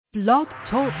Blog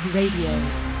Talk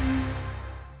Radio.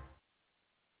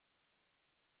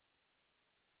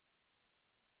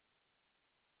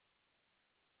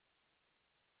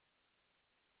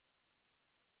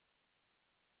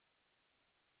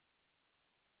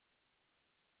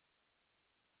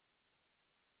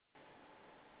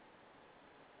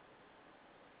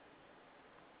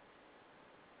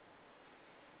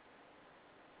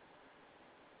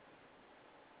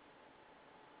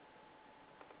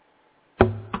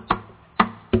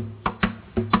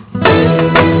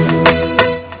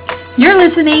 You're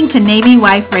listening to Navy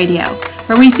Wife Radio,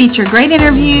 where we feature great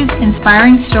interviews,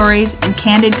 inspiring stories, and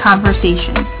candid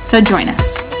conversations. So join us.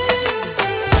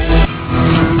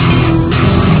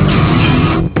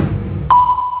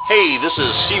 Hey, this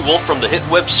is Seawolf from the hit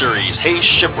web series Hey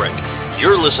Shipwreck.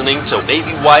 You're listening to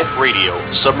Navy Wife Radio,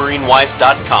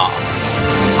 submarinewife.com.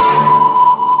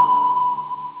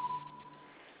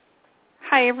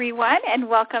 Hi, everyone, and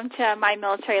welcome to My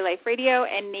Military Life Radio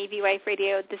and Navy Wife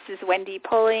Radio. This is Wendy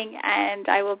Poling, and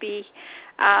I will be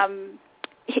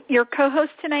your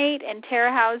co-host tonight, and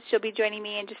Tara House, she'll be joining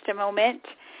me in just a moment.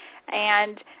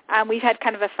 And we've had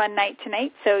kind of a fun night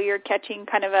tonight, so you're catching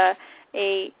kind of a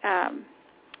kind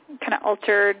of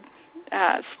altered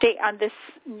state on this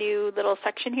new little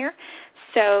section here.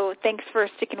 So thanks for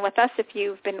sticking with us if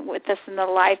you've been with us in the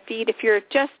live feed. If you're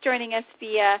just joining us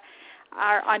via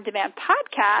our on-demand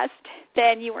podcast,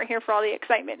 then you weren't here for all the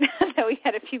excitement that we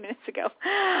had a few minutes ago.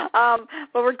 But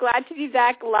we're glad to be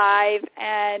back live,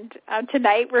 and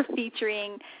tonight we're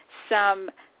featuring some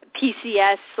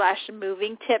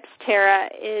PCS/moving tips. Tara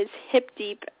is hip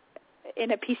deep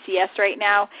in a PCS right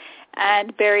now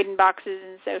and buried in boxes,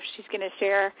 and so she's going to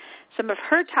share some of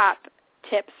her top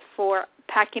tips for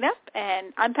packing up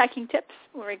and unpacking tips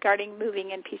regarding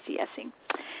moving and PCSing.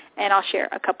 And I'll share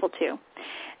a couple too.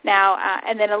 Now,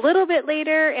 and then a little bit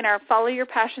later in our Follow Your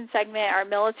Passion segment, our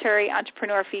military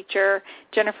entrepreneur feature,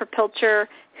 Jennifer Pilcher,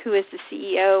 who is the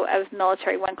CEO of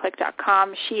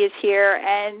MilitaryOneClick.com, she is here,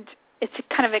 and it's a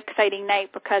kind of exciting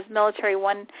night because Military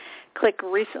One Click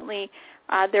recently,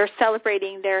 they're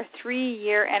celebrating their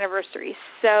 3-year anniversary.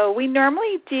 So we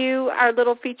normally do our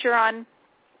little feature on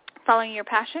Following Your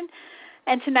Passion,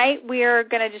 and tonight we are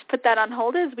going to just put that on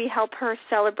hold as we help her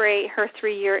celebrate her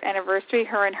 3-year anniversary,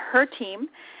 her and her team.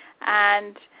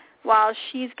 And while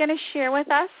she's going to share with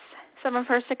us some of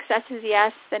her successes,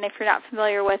 yes, and if you're not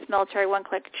familiar with Military One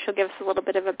Click, she'll give us a little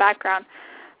bit of a background.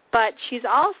 But she's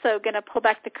also going to pull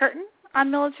back the curtain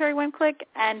on Military One Click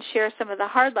and share some of the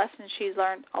hard lessons she's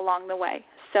learned along the way.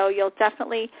 So you'll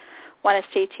definitely want to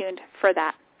stay tuned for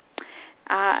that.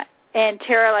 And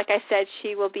Tara, like I said,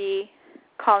 she will be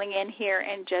calling in here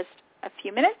in just a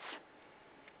few minutes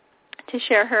to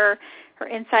share her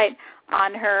insight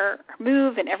on her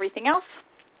move and everything else.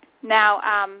 Now,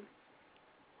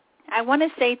 I want to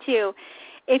say, too,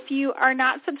 if you are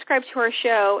not subscribed to our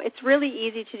show, it's really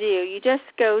easy to do. You just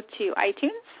go to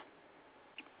iTunes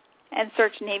and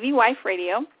search Navy Wife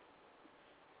Radio.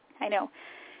 I know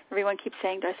everyone keeps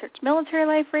saying, do I search Military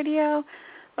Life Radio,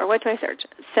 or what do I search?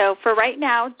 So for right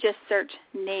now, just search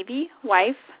Navy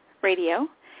Wife Radio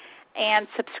and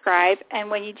subscribe. And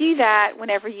when you do that,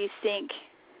 whenever we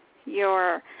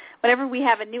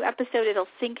have a new episode, it'll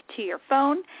sync to your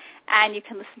phone, and you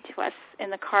can listen to us in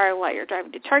the car while you're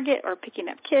driving to Target or picking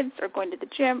up kids or going to the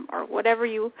gym, or whatever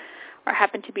you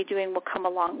happen to be doing will come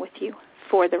along with you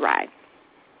for the ride.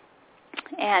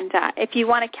 And if you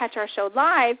want to catch our show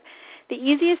live, the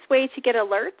easiest way to get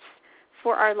alerts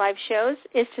for our live shows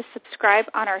is to subscribe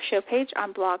on our show page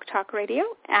on Blog Talk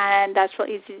Radio, and that's real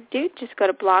easy to do. Just go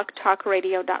to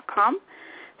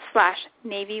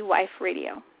blogtalkradio.com/Navy Wife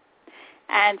Radio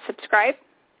and subscribe,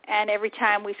 and every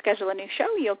time we schedule a new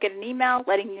show, you'll get an email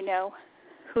letting you know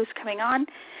who's coming on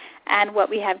and what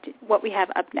we have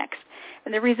up next.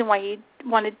 And the reason why you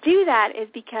want to do that is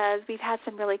because we've had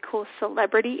some really cool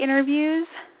celebrity interviews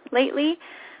lately,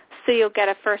 so you'll get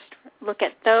a first look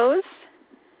at those.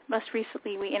 Most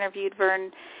recently, we interviewed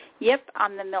Vern Yip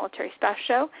on the Military Special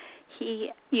Show.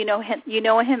 You know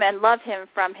him and love him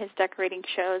from his decorating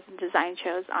shows and design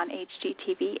shows on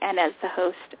HGTV and as the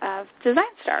host of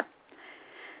Design Star.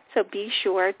 So be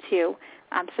sure to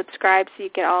subscribe so you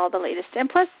get all the latest. And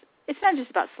plus, it's not just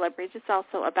about celebrities. It's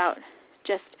also about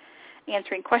just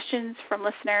answering questions from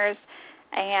listeners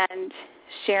and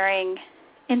sharing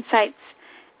insights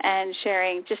and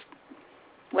sharing just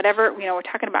whatever, we're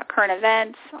talking about current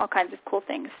events, all kinds of cool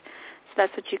things. So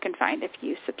that's what you can find if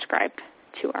you subscribe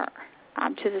to our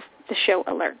the show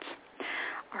alerts.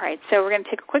 All right, so we're going to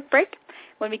take a quick break.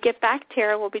 When we get back,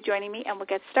 Tara will be joining me, and we'll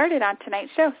get started on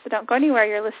tonight's show. So don't go anywhere.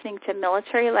 You're listening to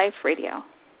Military Life Radio.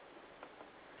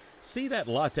 See that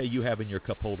latte you have in your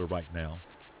cup holder right now?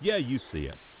 Yeah, you see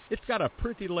it. It's got a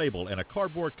pretty label and a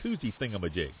cardboard koozie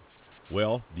thingamajig.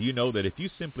 Well, do you know that if you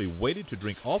simply waited to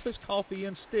drink office coffee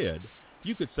instead,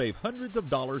 you could save hundreds of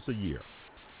dollars a year?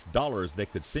 Dollars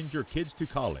that could send your kids to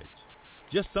college.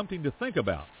 Just something to think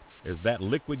about as that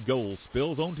liquid gold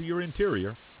spills onto your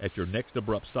interior at your next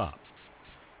abrupt stop.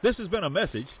 This has been a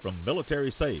message from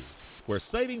Military Saves, where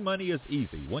saving money is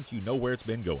easy once you know where it's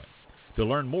been going. To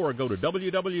learn more, go to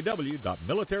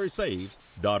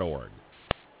www.militarysaves.org.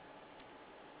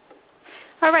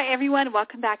 All right, everyone,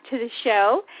 welcome back to the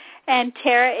show. And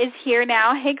Tara is here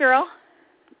now. Hey, girl.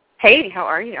 Hey, how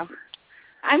are you?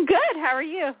 I'm good. How are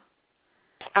you?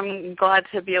 I'm glad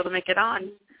to be able to make it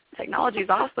on. Technology's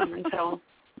awesome until,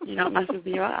 it messes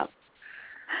you up.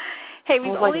 Hey,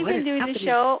 we've only been doing the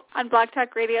show on Blog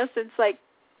Talk Radio since,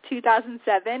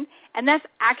 2007, and that's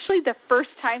actually the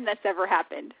first time that's ever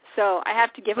happened. So I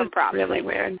have to give them props. Really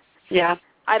weird. Yeah.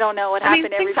 I don't know what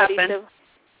happened, everybody. Happen. So,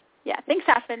 yeah, things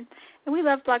happen. And we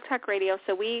love Blog Talk Radio,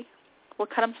 so we'll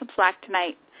cut them some slack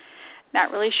tonight.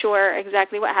 Not really sure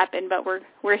exactly what happened, but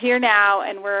we're here now,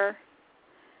 and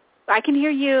I can hear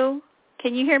you.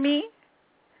 Can you hear me?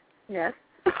 Yes.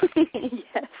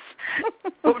 Yes.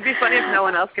 It would be funny if no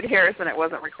one else could hear us and it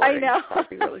wasn't recording. I know. That would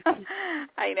be really funny.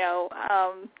 I know.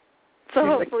 So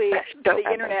hopefully the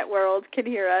internet world can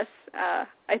hear us. I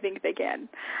think they can.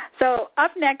 So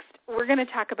up next, we're going to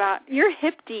talk about, you're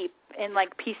hip deep in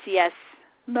PCS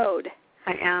mode.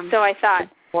 I am. So I thought,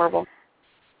 it's horrible.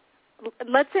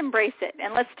 Let's embrace it,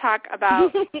 and let's talk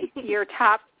about your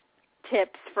top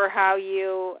tips for how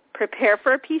you prepare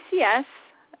for a PCS.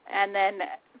 And then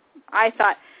I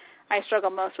thought I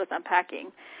struggle most with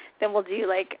unpacking. Then we'll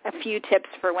do a few tips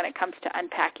for when it comes to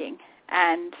unpacking.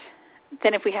 And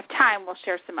then if we have time, we'll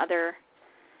share some other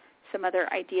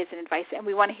ideas and advice. And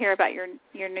we want to hear about your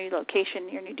new location,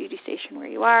 your new duty station where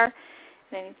you are,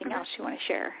 and anything else you want to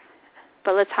share.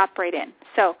 But let's hop right in.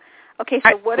 So, okay,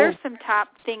 so what are some top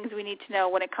things we need to know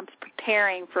when it comes to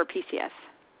preparing for a PCS?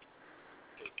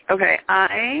 Okay,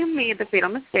 I made the fatal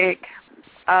mistake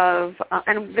of,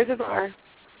 and this is our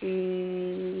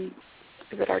 10th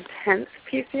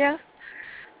PCS?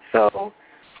 So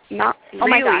not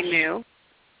really new.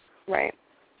 Right.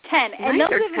 10. And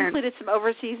those have included some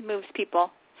overseas moves,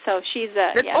 people. So she's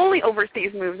It's only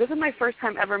overseas moves. This is my first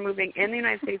time ever moving in the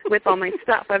United States with all my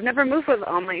stuff. I've never moved with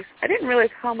all my, I didn't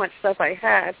realize how much stuff I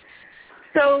had.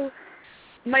 So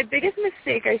my biggest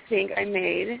mistake I think I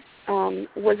made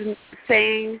was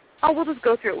saying, we'll just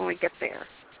go through it when we get there.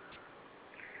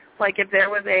 If there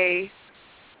was a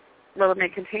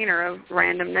Rubbermaid container of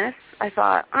randomness, I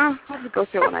thought, I'll just go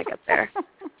through it when I get there.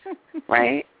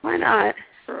 Right? Why not?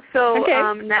 So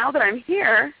now that I'm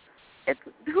here,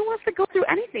 who wants to go through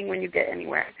anything when you get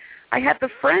anywhere? I had the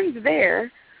friends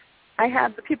there. I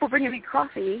had the people bringing me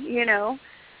coffee,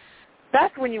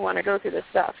 That's when you want to go through this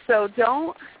stuff. So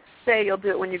don't say you'll do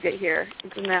it when you get here.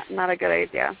 It's not a good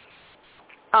idea.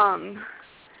 On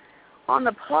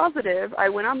the positive, I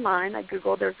went online. I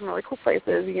Googled. There's some really cool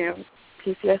places,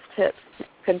 PCS tips.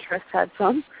 Pinterest had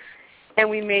some. And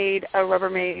we made a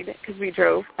Rubbermaid because we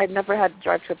drove. I'd never had to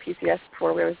drive to a PCS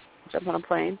before. We always jumped on a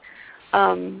plane.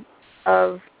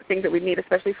 Of things that we need,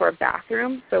 especially for a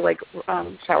bathroom. So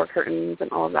shower curtains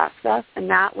and all of that stuff. And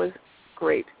that was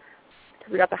great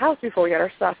because we got the house before we got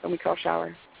our stuff and we could all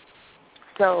shower.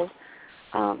 So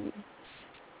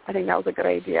I think that was a good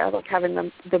idea, having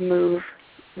the move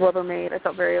Rubbermaid. I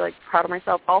felt very proud of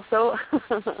myself. Also,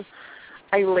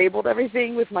 I labeled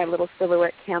everything with my little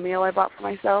silhouette cameo I bought for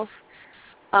myself.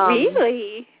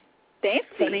 Really? Fancy.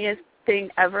 Funniest thing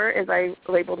ever is I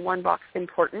labeled one box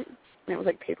important, and it was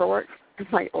paperwork. And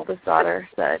my oldest daughter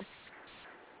said,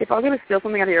 if I was going to steal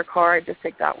something out of your car, I'd just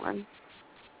take that one.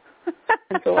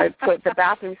 And so I put the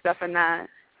bathroom stuff in that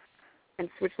and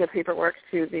switched the paperwork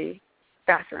to the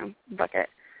bathroom bucket.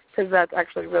 Because that's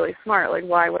actually really smart.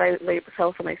 Why would I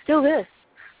tell somebody, steal this,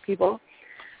 people?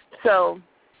 So,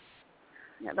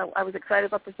 yeah, I was excited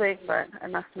about the thing, but it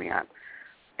messed me up.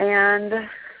 And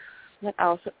what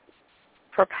else?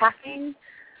 For packing,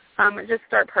 just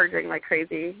start purging like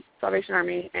crazy. Salvation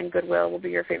Army and Goodwill will be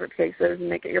your favorite places, and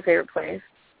make it your favorite place.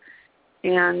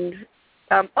 And,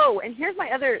 and here's my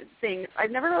other thing.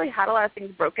 I've never really had a lot of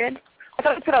things broken. I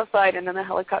thought I'd put outside, and then the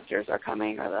helicopters are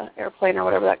coming, or the airplane, or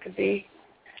whatever that could be.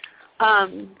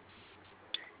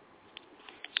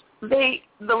 The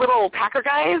little packer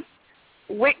guys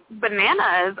went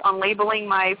bananas on labeling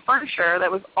my furniture.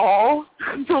 That was all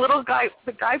the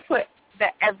guy put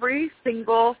that every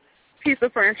single piece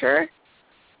of furniture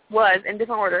was in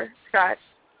different order: scratched,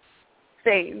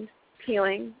 stained,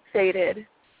 peeling, faded,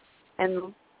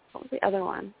 and what was the other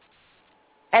one?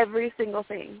 every single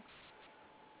thing.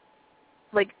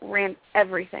 Like, ran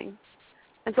everything.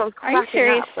 And so I was cracking Are you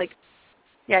serious? up. Like,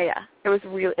 yeah. It was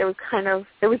real. It was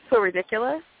so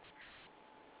ridiculous.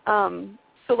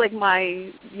 So, like,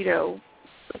 my,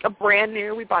 like a brand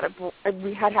new, we had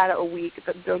it a week,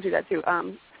 but don't do that too,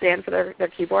 stand for their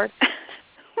keyboard.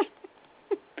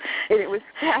 And it was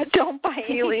scratched, don't buy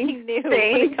anything new when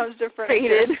it comes to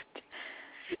furniture. Faded.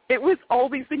 It was all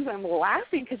these things. I'm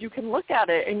laughing because you can look at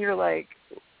it and you're like,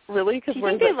 really? Because do you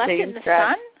think they left it in the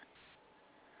sun?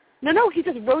 No, he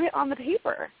just wrote it on the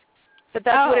paper. That's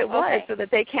what it was, okay. so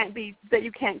that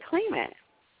you can't claim it.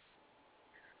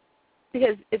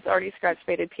 Because it's already scratched,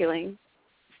 faded, peeling,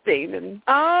 stained, and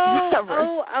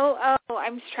whatever.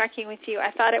 I'm tracking with you.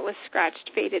 I thought it was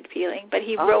scratched, faded, peeling, but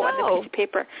he wrote on the piece of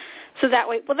paper. So that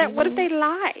way, what if they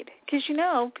lied? Because,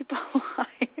 people lie.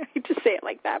 I hate to say it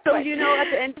like that. So, but.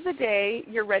 At the end of the day,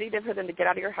 you're ready for them to get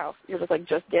out of your house. You're just like,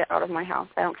 just get out of my house.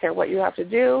 I don't care what you have to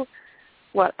do,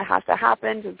 what has to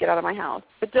happen, just get out of my house.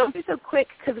 But don't be so quick,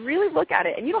 because really look at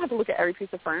it. And you don't have to look at every piece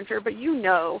of furniture, but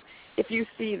if you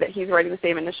see that he's writing the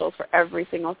same initials for every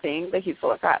single thing, that he's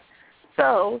full of crap.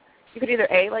 So you could either,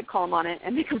 A, call him on it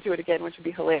and make him do it again, which would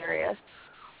be hilarious,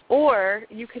 or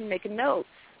you can make a note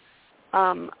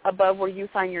above where you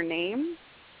sign your name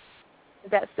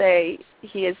that say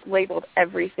he has labeled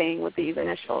everything with these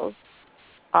initials.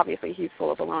 Obviously, he's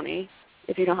full of baloney.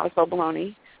 If you know how to spell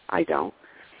baloney, I don't.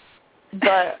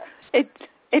 But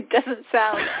it doesn't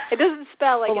spell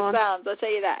like it sounds, I'll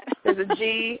tell you that. There's a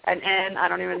G, an N, I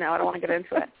don't even know. I don't want to get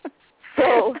into it.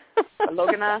 So,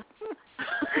 Logana.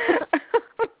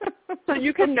 So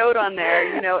you can note on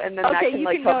there, and then that can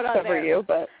help cover you.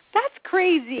 But that's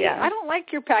crazy. Yeah. I don't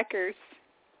like your Packers.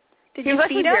 Did you feed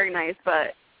feed them? them? Very nice,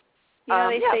 but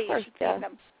they say you should feed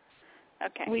them.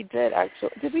 Okay. We did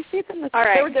actually. Did we feed them? All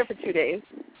right. They were there for 2 days.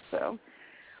 So,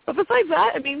 but besides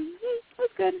that, it was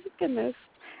good. It was good news.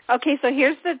 Okay, so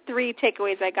here's the 3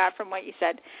 takeaways I got from what you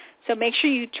said. So make sure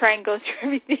you try and go through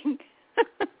everything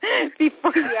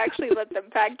before you actually let them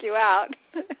pack you out.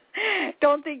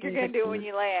 Don't think you're going to do it when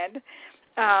you land.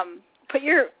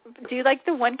 Do you like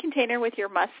the one container with your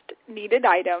must-needed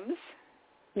items?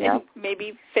 Yeah. And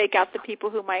maybe fake out the people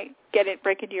who might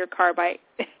break into your car by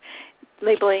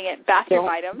labeling it bathroom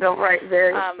items. Don't write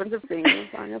very expensive things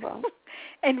on your phone.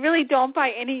 And really don't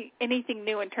buy anything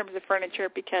new in terms of furniture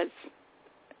because,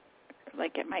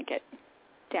 it might get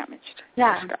damaged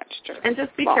or scratched. And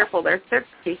just be careful. They're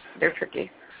tricky. They're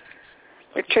tricky.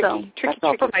 So, that's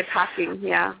all for my packing,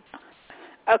 yeah.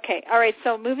 Okay, all right,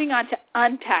 so moving on to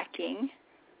unpacking,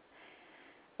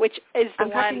 which is the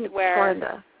one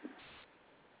where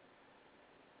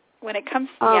when it comes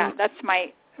that's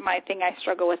my thing I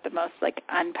struggle with the most,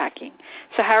 unpacking.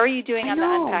 So how are you doing on the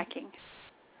unpacking?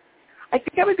 I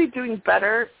think I would be doing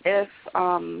better if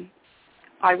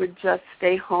I would just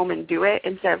stay home and do it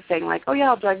instead of saying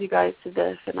I'll drive you guys to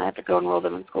this and I have to go enroll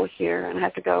them in school here and I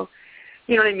have to go,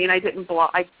 you know what I mean? I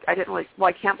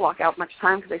can't block out much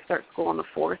time because they start school on the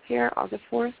 4th here, August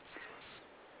 4th.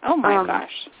 Oh my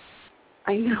gosh.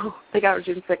 I know. They got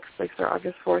June 6th, they start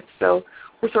August 4th. So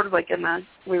we're sort of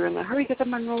we were in the hurry, get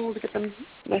them enrolled, get them,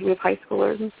 we have high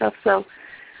schoolers and stuff. So,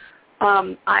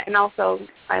 I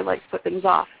put things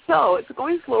off. So it's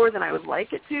going slower than I would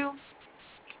like it to.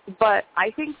 But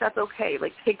I think that's okay.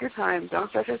 Take your time. Don't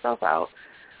stress yourself out.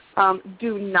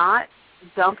 Do not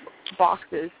dump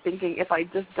boxes thinking if I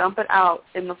just dump it out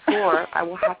in the floor, I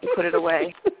will have to put it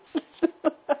away.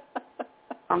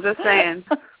 I'm just saying.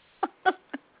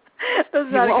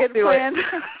 That's not a good plan.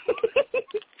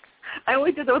 I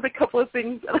only did that with a couple of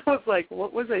things, and I was like,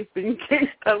 what was I thinking?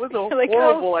 That was a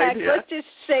horrible idea. Let's just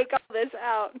shake all this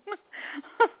out.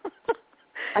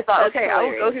 I thought, okay, I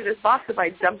will go through this box if I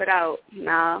dump it out.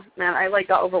 Nah, man, I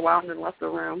got overwhelmed and left the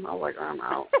room. I was like, I'm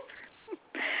out.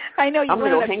 I know you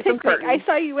went on a picnic. I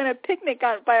saw you went on a picnic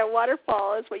by a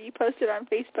waterfall. That's what you posted on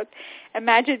Facebook.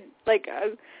 Imagine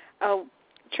a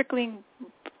trickling,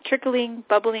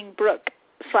 bubbling brook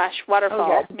 /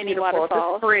 waterfall, mini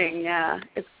waterfall. It's spring, yeah.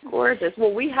 It's gorgeous.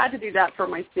 Well, we had to do that for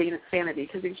my sanity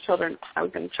because these children, I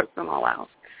was going to choke them all out.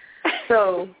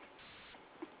 So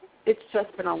it's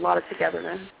just been a lot of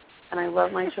togetherness, and I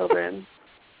love my children,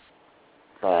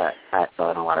 but that's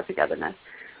been a lot of togetherness.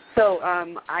 So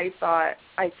I thought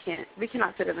we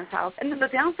cannot sit in this house. And then the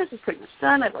downstairs is pretty much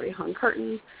done. I've already hung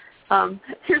curtains.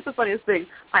 Here's the funniest thing.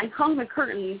 I hung the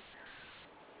curtains,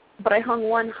 but I hung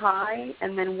one high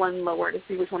and then one lower to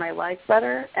see which one I liked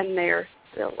better, and they're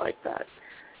still like that.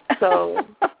 So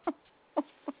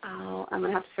I'm going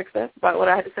to have to fix it. But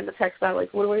I had to send a text out,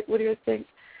 what do you guys think?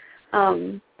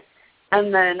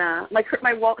 And then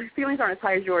my wall ceilings aren't as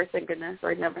high as yours, thank goodness,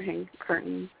 or I'd never hang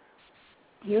curtains.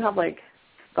 You have like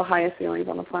the highest ceilings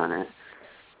on the planet.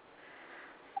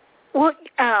 Well,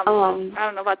 I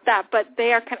don't know about that, but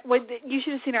they are kind of, well, you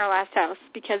should have seen our last house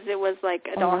because it was like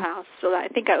a dollhouse, so I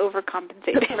think I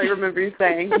overcompensated. That's what I remember you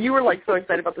saying. You were like so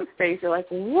excited about the space. You're like,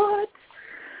 what?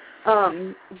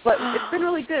 But it's been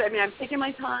really good. I mean, I'm taking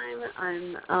my time.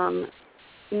 I'm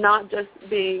not just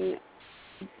being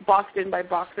boxed in by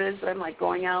boxes, but I'm like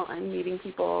going out. I'm meeting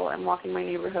people. I'm walking my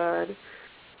neighborhood.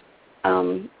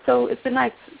 So it's been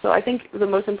nice. So I think the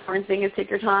most important thing is take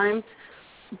your time.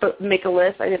 But make a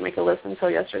list. I didn't make a list until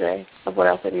yesterday of what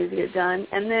else I needed to get done.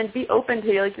 And then be open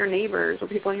to, like, your neighbors or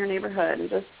people in your neighborhood and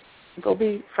just go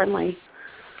be friendly.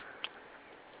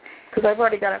 Because I've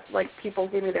already got, like, people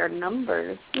give me their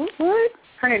numbers. What?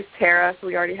 Her name's Tara, so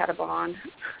we already had a bond.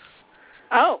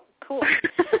 Oh, cool.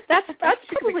 That's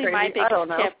probably my biggest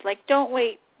tip. Like, don't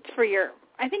wait for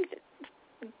I think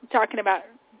talking about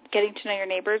getting to know your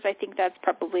neighbors, I think that's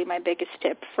probably my biggest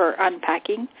tip for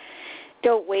unpacking.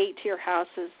 Don't wait till your house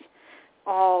is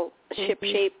all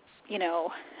ship-shape,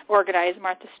 organized,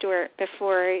 Martha Stewart,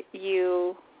 before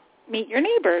you meet your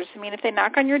neighbors. I mean, if they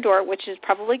knock on your door, which is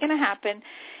probably going to happen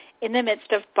in the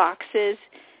midst of boxes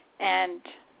and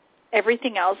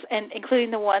everything else, and including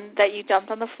the one that you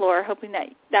dumped on the floor, hoping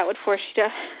that would force you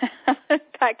to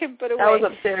pack and put away. I was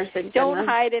upstairs thinking. Don't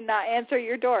hide and not answer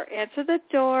your door. Answer the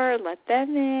door. Let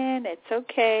them in. It's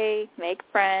okay. Make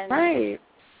friends. Right.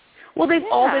 Well, they've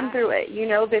all been through it,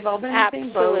 They've all been in the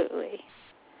same boat. Absolutely.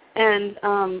 And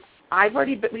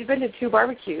we've been to 2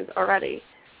 barbecues already.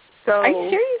 So are you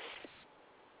serious?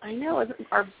 I know.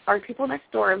 Our people next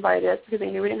door invited us because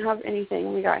they knew we didn't have anything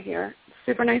when we got here.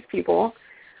 Super nice people.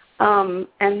 And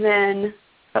then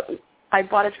I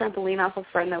bought a trampoline off a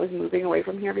friend that was moving away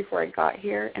from here before I got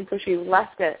here, and so she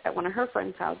left it at one of her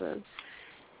friends' houses.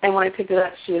 And when I picked it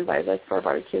up, she invited us for a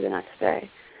barbecue the next day.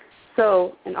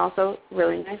 So, and also,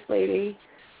 really nice lady.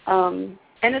 And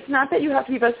it's not that you have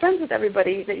to be best friends with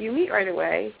everybody that you meet right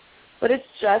away, but it's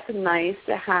just nice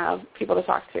to have people to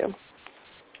talk to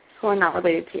who are not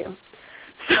related to you.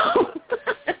 So,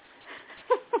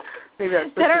 maybe that's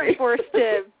that aren't forced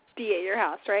to be at your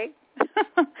house, right?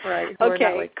 Right.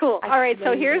 Okay, cool. All right,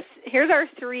 so here's our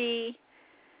 3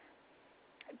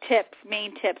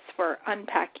 main tips for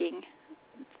unpacking.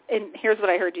 And here's what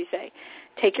I heard you say.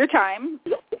 Take your time.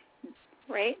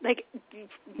 Right? Like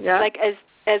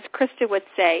as Krista would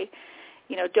say,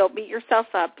 don't beat yourself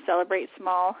up, celebrate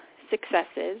small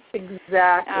successes.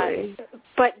 Exactly.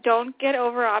 But don't get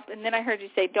and then I heard you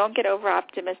say don't get over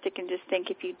optimistic and just think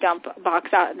if you dump a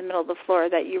box out in the middle of the floor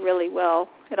that you really will.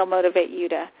 It'll motivate you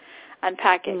to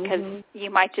unpack it because you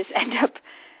might just end up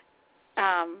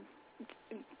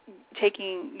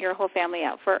taking your whole family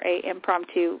out for a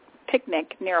impromptu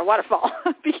picnic near a waterfall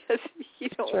because you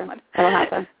don't want to. That'll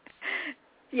happen.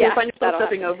 Yeah, you find yourself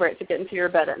stepping over it to get into your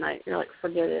bed at night. You're like,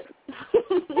 forget it.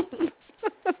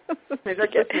 Maybe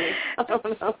that's just me. I don't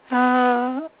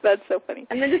know. That's so funny.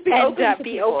 And then just be open to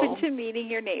be people. open to meeting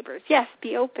your neighbors. Yes,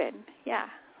 be open. Yeah,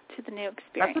 to the new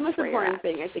experience. That's the most important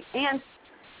thing, I think. And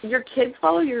your kids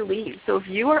follow your lead. So if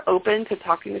you are open to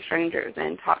talking to strangers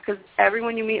and because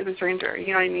everyone you meet is a stranger,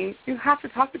 you know what I mean? You have to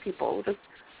talk to people. Just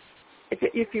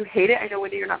if you hate it, I know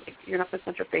whether you're not this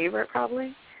much a favorite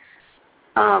probably.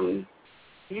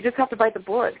 You just have to bite the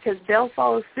bullet because they'll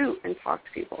follow suit and talk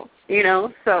to people,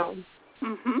 So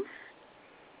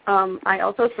I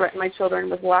also threaten my children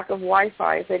with lack of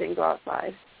Wi-Fi if they didn't go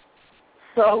outside.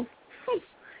 So,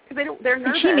 because they're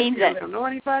nervous. She means it. They don't know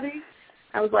anybody.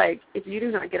 I was like, if you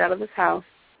do not get out of this house,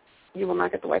 you will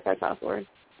not get the Wi-Fi password.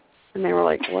 And they were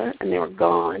like, what? And they were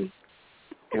gone.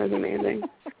 It was amazing.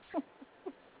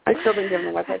 I still didn't give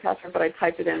them the Wi-Fi password, but I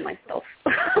typed it in myself.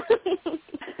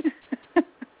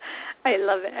 I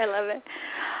love it.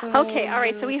 Okay, all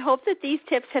right. So we hope that these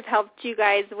tips have helped you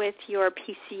guys with your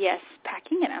PCS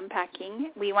packing and unpacking.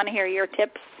 We want to hear your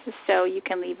tips, so you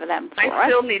can leave them for us. I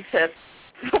still need tips.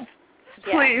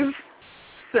 Please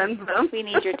send them. We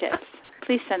need your tips.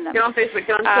 Please send them. Get on Facebook,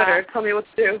 get on Twitter. Tell me what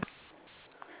to do.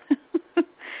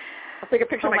 I'll take a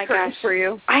picture of my curtains for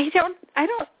you. I don't.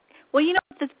 Well,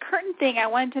 the curtain thing I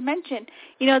wanted to mention,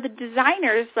 the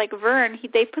designers like Vern,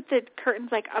 they put the curtains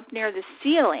like up near the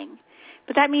ceiling.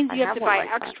 But that means you have to buy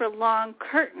extra long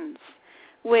curtains,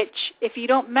 which if you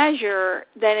don't measure,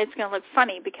 then it's going to look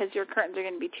funny because your curtains are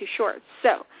going to be too short.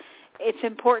 So it's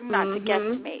important not to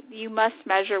guesstimate. You must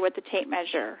measure with the tape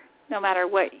measure, no matter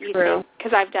what you think,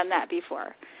 because I've done that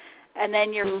before. And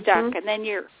then you're stuck, and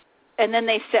then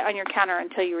they sit on your counter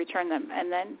until you return them,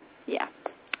 and then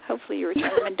hopefully you return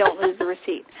them and don't lose the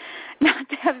receipt. Not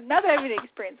that I have any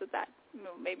experience with that.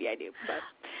 maybe I do,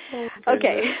 but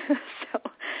okay. So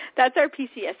that's our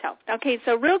PCS help. Okay,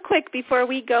 so real quick before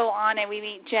we go on and we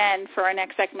meet Jen for our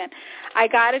next segment, I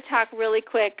got to talk really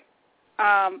quick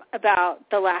about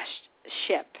The Last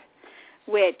Ship,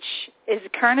 which is a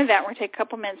current event. We're going to take a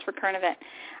couple minutes for current event.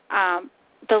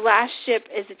 The Last Ship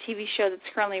is a TV show that's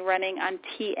currently running on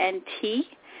TNT,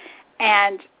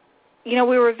 and you know,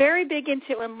 we were very big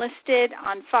into Enlisted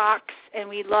on Fox, and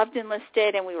we loved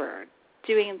Enlisted, and we were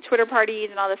doing Twitter parties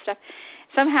and all this stuff.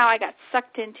 Somehow I got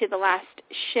sucked into The Last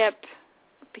Ship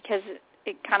because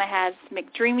it kind of has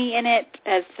McDreamy in it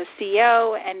as the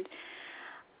CEO, and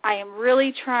I am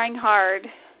really trying hard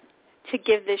to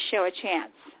give this show a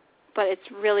chance, but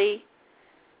it's really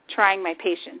trying my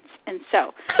patience. And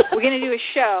so we're going to do a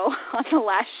show on The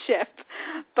Last Ship,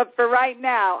 but for right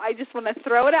now, I just want to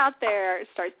throw it out there.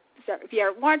 Start if you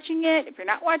aren't watching it, if you're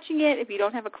not watching it, if you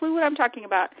don't have a clue what I'm talking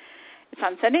about, it's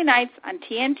on Sunday nights on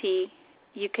TNT.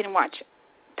 You can watch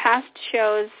past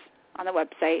shows on the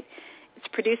website. It's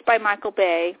produced by Michael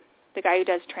Bay, the guy who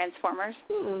does Transformers.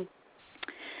 Mm-hmm.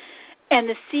 And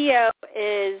the CEO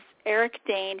is Eric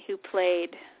Dane, who played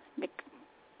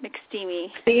McSteamy.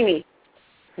 Steamy.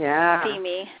 Yeah.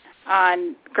 Steamy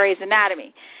on Grey's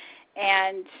Anatomy.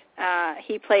 And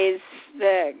he plays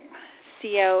the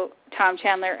CEO, Tom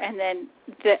Chandler, and then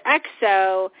the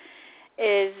XO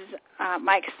is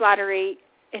Mike Slattery,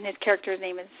 and his character's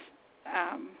name is,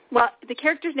 the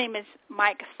character's name is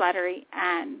Mike Slattery,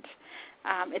 and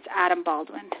it's Adam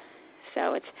Baldwin.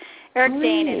 So it's Eric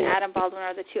Dane and Adam Baldwin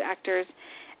are the two actors.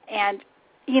 And,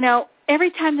 you know,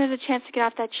 every time there's a chance to get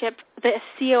off that ship, the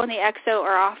CEO and the XO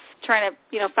are off trying to,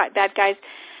 you know, fight bad guys.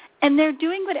 And they're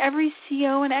doing what every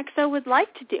CEO and XO would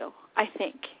like to do, I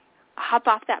think. Hop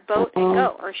off that boat and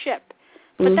go, or ship.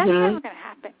 But that's never going to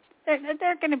happen.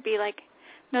 They're going to be like,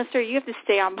 no, sir, you have to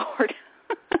stay on board.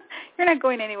 You're not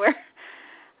going anywhere.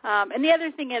 And the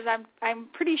other thing is I'm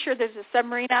pretty sure there's a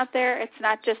submarine out there. It's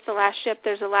not just The Last Ship.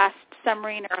 There's a last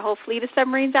submarine or a whole fleet of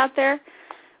submarines out there.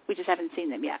 We just haven't seen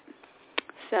them yet.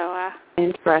 So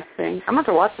interesting. I'm going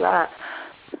to watch that.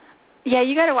 Yeah,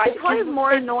 you got to watch it. It's probably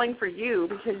more annoying for you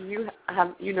because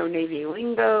you know Navy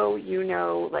lingo, you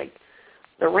know, like,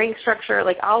 the rank structure.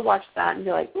 Like, I'll watch that and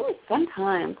be like, ooh, fun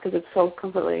times, because it's so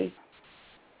completely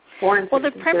foreign. Well,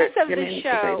 the premise of the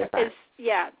show is,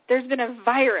 there's been a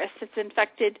virus that's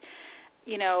infected,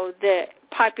 you know, the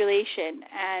population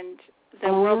and the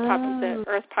the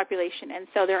Earth population, and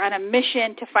so they're on a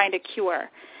mission to find a cure.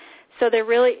 So it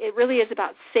really is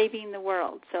about saving the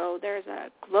world. So there's a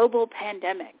global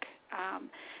pandemic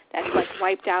that's like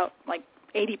wiped out like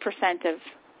 80% of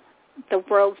the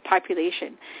world's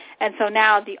population. And so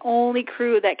now the only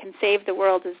crew that can save the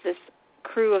world is this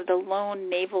crew of the lone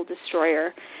naval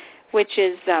destroyer, which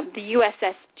is the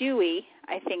USS Dewey,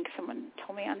 I think someone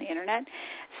told me on the internet.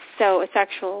 So it's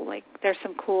actual, like, there's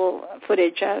some cool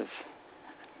footage of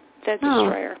the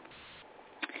destroyer.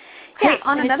 Hey,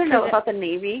 on another note about the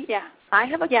Navy, I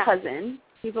have a cousin,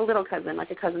 he's a little cousin,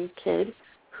 like a cousin's kid,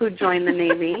 who joined the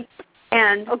Navy.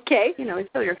 And, you know, he's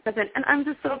still your cousin. And I'm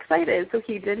just so excited. So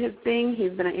he did his thing.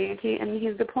 He's been at AAT, and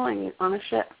he's deploying on a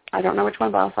ship. I don't know which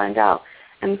one, but I'll find out.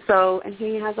 And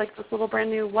he has, like, this little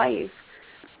brand-new wife.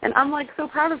 And I'm, like, so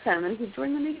proud of him. And he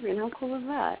joined the Navy, and how cool is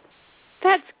that?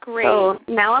 That's great. So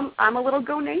now I'm a little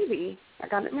Go Navy. I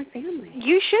got it in my family.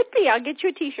 You should be. I'll get you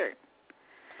a T-shirt.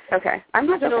 Okay. I'm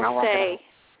not joking. I'll walk it out.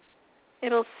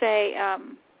 It'll say,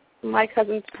 my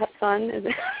cousin's son is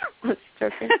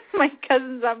joking. My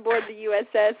cousin's on board the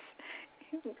USS.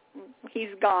 He's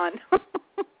gone.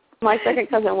 My second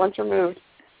cousin, once removed,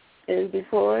 is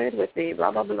deployed with the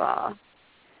blah, blah, blah.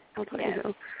 I'll tell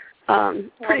you.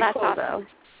 Pretty cool, awesome. Though.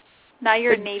 Now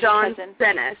you're a Navy John cousin.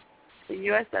 Stennis. The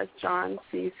USS John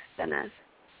C. Stennis.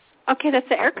 Okay, that's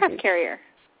the aircraft carrier.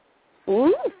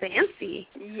 Ooh, fancy.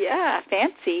 Yeah,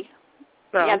 fancy.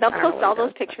 So, yeah, they'll post all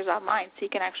those pictures online so you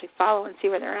can actually follow and see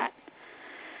where they're at.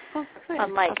 Oh, good.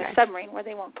 Unlike a submarine where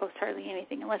they won't post hardly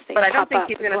anything unless they But I don't think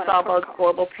he's going to solve a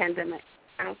global pandemic.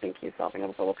 I don't think he's solving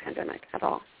a global pandemic at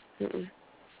all. Mm-mm.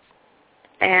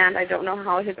 And I don't know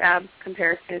how his abs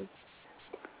compare to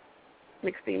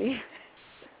McSteamy.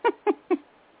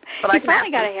 But he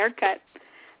finally got a haircut.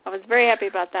 I was very happy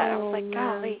about that. I was like,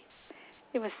 golly.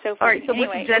 It was so funny. All right, so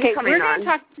anyway, Jen's coming we're going to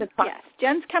talk. Yes,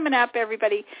 Jen's coming up,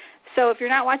 everybody. So if you're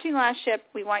not watching The Last Ship,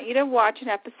 we want you to watch an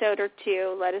episode or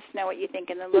two. Let us know what you think,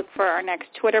 and then look for our next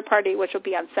Twitter party, which will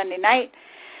be on Sunday night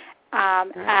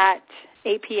at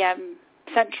 8 p.m.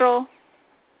 Central,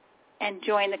 and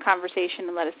join the conversation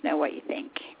and let us know what you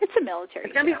think. It's a military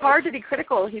It's going to be hard to be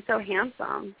critical. He's so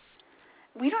handsome.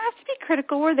 We don't have to be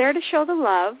critical. We're there to show the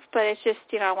love, but it's just,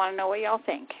 I want to know what y'all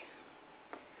think.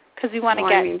 because we want to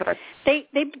get. They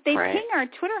ping our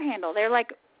Twitter handle. They're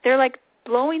like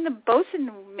blowing the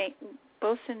bosun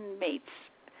mate's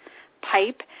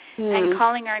pipe and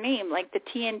calling our name, like the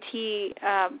TNT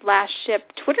last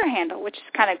ship Twitter handle, which is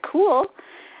kind of cool.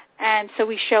 And so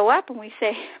we show up and we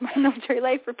say, my military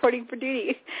life reporting for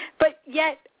duty. But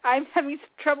yet I'm having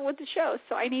trouble with the show,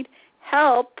 so I need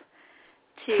help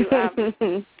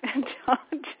to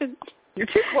You're too close. You're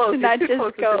too close to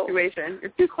the situation.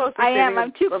 You're too close to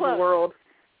I'm too close. The world.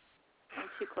 I'm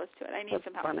too close to it. I need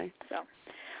some help. Funny. So,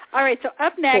 all right, so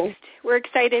up next, we're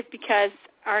excited because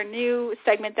our new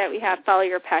segment that we have, Follow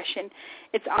Your Passion,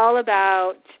 it's all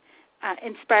about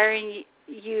inspiring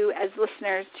you as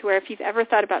listeners to where if you've ever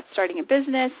thought about starting a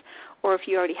business or if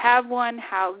you already have one,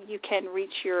 how you can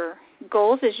reach your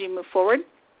goals as you move forward.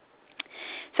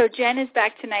 So Jen is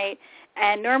back tonight,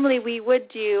 and normally we would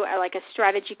do like a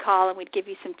strategy call, and we'd give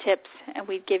you some tips, and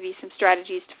we'd give you some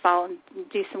strategies to follow and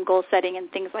do some goal setting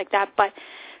and things like that. But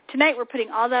tonight we're putting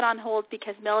all that on hold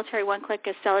because Military One Click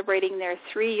is celebrating their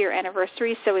 3-year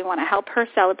anniversary, so we want to help her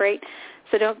celebrate.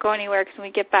 So don't go anywhere because when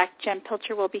we get back, Jen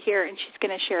Pilcher will be here, and she's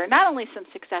going to share not only some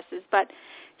successes, but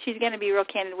she's going to be real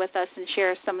candid with us and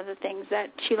share some of the things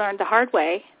that she learned the hard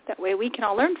way. That way we can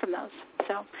all learn from those.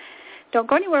 So don't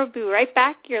go anywhere. We'll be right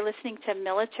back. You're listening to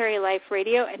Military Life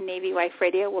Radio and Navy Wife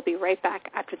Radio. We'll be right back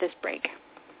after this break.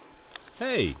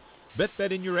 Hey, bet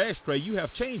that in your ashtray you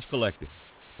have change collected,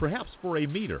 perhaps for a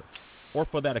meter or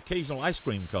for that occasional ice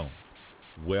cream cone.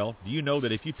 Well, do you know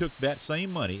that if you took that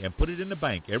same money and put it in the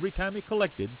bank every time it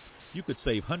collected, you could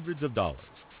save hundreds of dollars,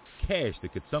 cash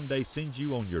that could someday send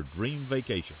you on your dream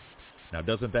vacation? Now,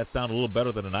 doesn't that sound a little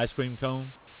better than an ice cream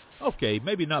cone? Okay,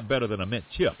 maybe not better than a mint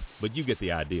chip, but you get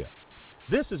the idea.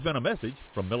 This has been a message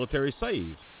from Military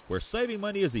Saves, where saving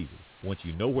money is easy once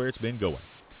you know where it's been going.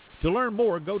 To learn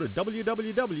more, go to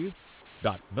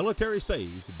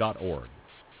www.militarysaves.org.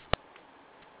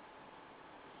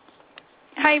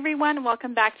 Hi, everyone.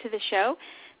 Welcome back to the show.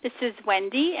 This is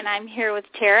Wendy, and I'm here with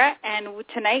Tara. And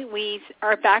tonight we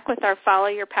are back with our Follow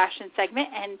Your Passion segment,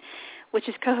 which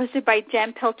is co-hosted by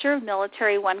Jen Pilcher of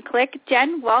Military One Click.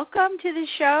 Jen, welcome to the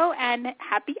show, and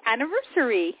happy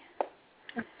anniversary.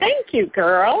 Thank you,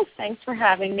 girls. Thanks for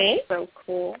having me. So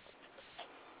cool.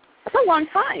 That's a long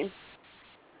time.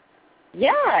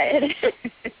 Yeah, it is.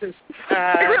 It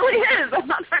really is. I'm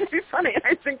not trying to be funny.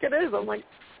 I think it is. I'm like,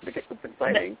 it's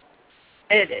exciting.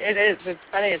 It is. It's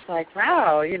funny. It's like,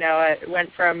 wow, it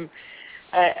went from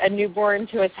a newborn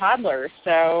to a toddler.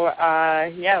 So,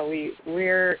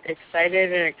 we're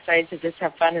excited to just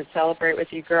have fun and celebrate with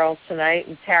you girls tonight.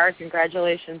 And Tara,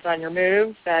 congratulations on your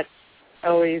move. That's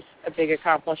always a big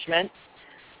accomplishment.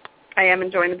 I am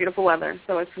enjoying the beautiful weather,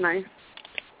 so it's nice.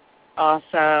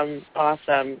 Awesome.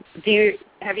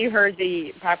 Have you heard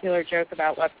the popular joke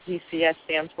about what PCS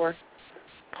stands for?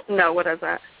 No, what is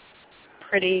that?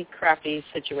 Pretty crappy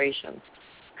situations.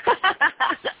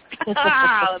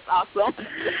 That's awesome.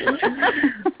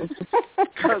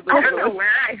 I don't know where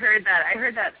I heard that. I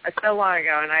heard that so long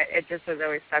ago, and it just has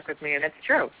always stuck with me, and it's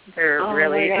true. There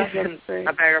really isn't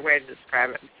a better way to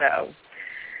describe it. So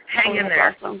hang in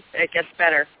there. Awesome. It gets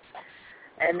better.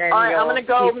 And then all right, I'm going to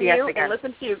go PCS mute again. and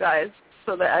listen to you guys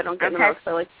so that I don't get nervous.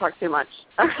 I like to talk too much.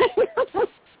 I'm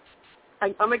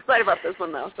excited about this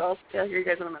one, though, so I'll hear you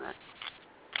guys in a minute.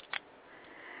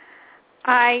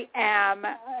 I am.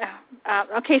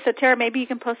 Okay, so Tara, maybe you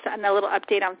can post a little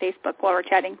update on Facebook while we're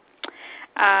chatting.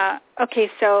 Okay,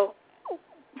 so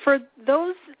for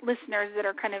those listeners that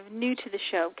are kind of new to the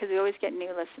show, because we always get new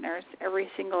listeners every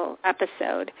single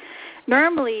episode,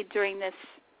 normally during this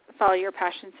Follow Your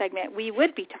Passion segment, we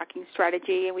would be talking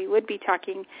strategy, and we would be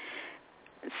talking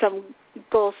some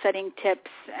goal-setting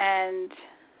tips and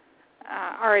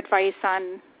our advice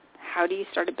on how do you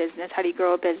start a business, how do you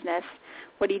grow a business,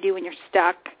 what do you do when you're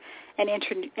stuck, and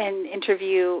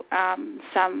interview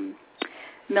some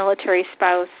military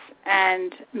spouse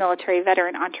and military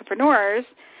veteran entrepreneurs.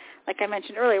 Like I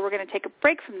mentioned earlier, we're going to take a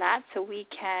break from that so we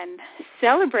can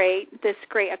celebrate this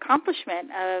great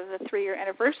accomplishment of the 3-year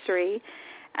anniversary.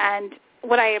 And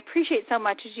what I appreciate so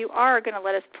much is you are going to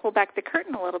let us pull back the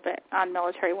curtain a little bit on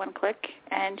Military One Click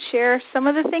and share some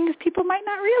of the things people might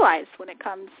not realize when it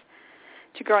comes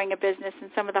to growing a business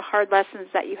and some of the hard lessons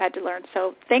that you had to learn.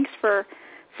 So thanks for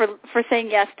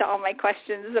saying yes to all my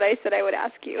questions that I said I would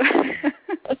ask you.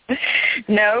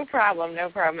 No problem.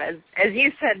 As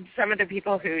you said, some of the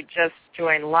people who just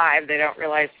joined live, they don't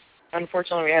realize,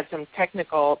 unfortunately, we had some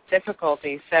technical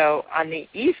difficulties. So on the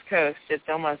East Coast, it's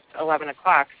almost 11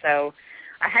 o'clock. So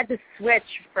I had to switch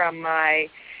from my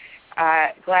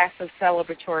glass of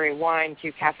celebratory wine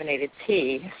to caffeinated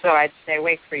tea, so I'd stay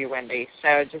awake for you, Wendy.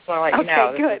 So just want to let you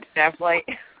know, this is definitely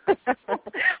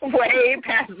way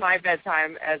past my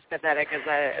bedtime, as pathetic as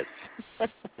that is.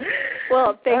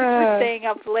 Well, thanks for staying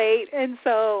up late, and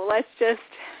so let's just,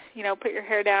 put your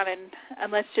hair down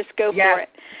and let's just go for it.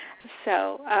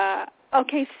 So,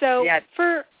 okay, so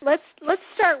let's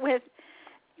start with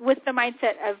the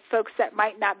mindset of folks that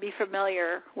might not be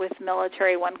familiar with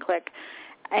Military One-Click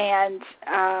and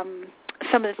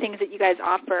some of the things that you guys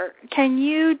offer. Can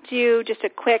you do just a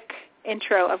quick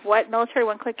intro of what Military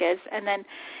One-Click is, and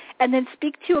then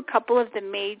speak to a couple of the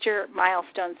major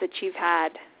milestones that you've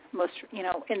had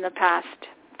in the past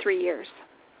 3 years?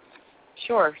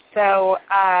 Sure. So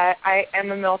I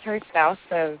am a military spouse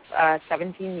of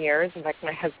 17 years. In fact,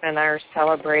 my husband and I are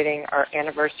celebrating our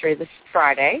anniversary this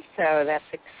Friday, so that's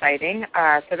exciting.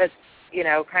 So that's,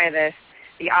 kind of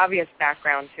the obvious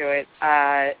background to it,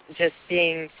 just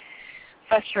being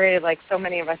frustrated like so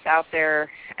many of us out there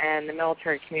and the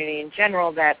military community in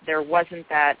general that there wasn't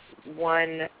that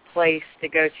one place to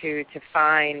go to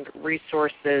find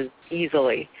resources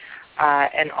easily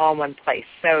and all in one place.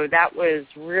 So that was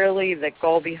really the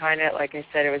goal behind it. Like I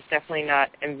said, it was definitely not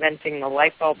inventing the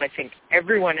light bulb. I think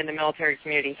everyone in the military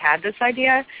community had this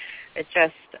idea. It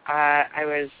just, I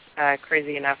was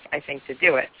crazy enough, I think, to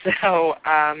do it. So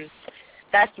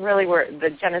that's really where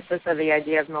the genesis of the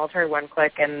idea of Military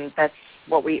One-Click, and that's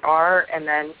what we are. And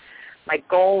then my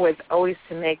goal was always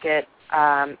to make it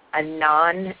a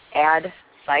non-ad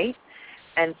site.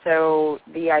 And so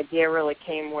the idea really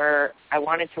came where I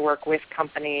wanted to work with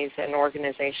companies and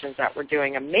organizations that were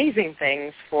doing amazing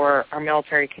things for our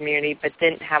military community but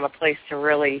didn't have a place to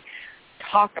really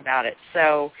talk about it.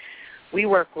 So we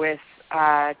work with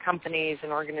companies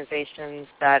and organizations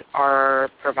that are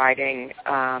providing,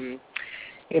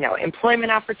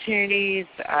 employment opportunities,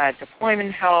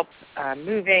 deployment help,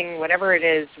 moving, whatever it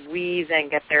is. We then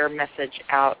get their message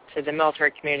out to the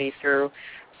military community through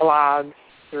blogs,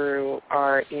 through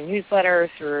our e-newsletter,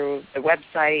 through the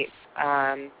website,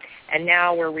 and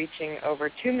now we're reaching over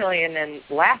 2 million, and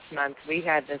last month we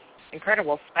had this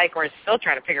incredible spike. We're still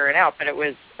trying to figure it out, but it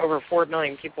was over 4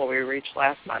 million people we reached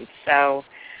last month. So,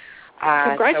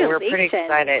 congratulations. So we're pretty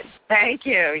excited. Thank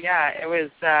you. Yeah, it was,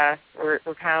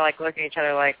 we're kind of like looking at each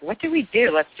other like, what did we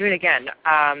do? Let's do it again.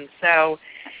 So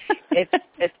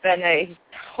it's been a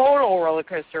total roller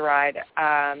coaster ride.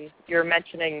 You're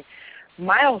mentioning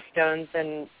milestones,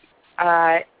 and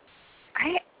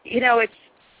it's,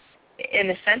 in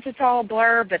a sense, it's all a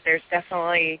blur, but there's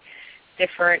definitely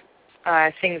different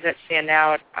things that stand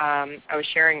out. I was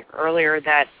sharing earlier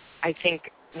that I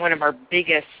think one of our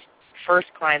biggest first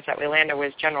clients that we landed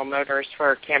was General Motors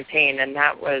for a campaign, and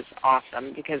that was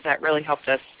awesome because that really helped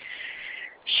us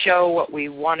show what we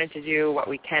wanted to do, what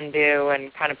we can do,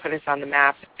 and kind of put us on the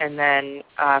map. And then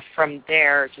from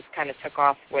there, just kind of took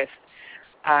off with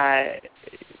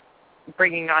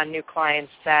bringing on new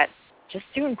clients that just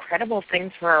do incredible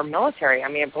things for our military. I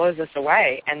mean, it blows us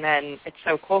away. And then it's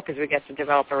so cool because we get to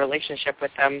develop a relationship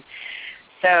with them.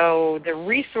 So the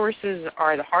resources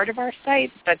are the heart of our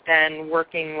site, but then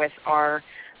working with our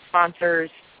sponsors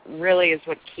really is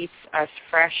what keeps us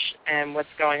fresh and what's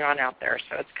going on out there.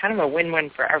 So it's kind of a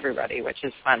win-win for everybody, which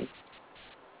is fun.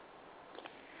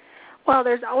 Well,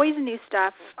 there's always new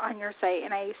stuff on your site,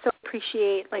 and I so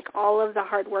appreciate all of the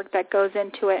hard work that goes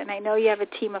into it. And I know you have a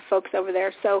team of folks over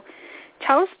there. So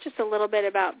tell us just a little bit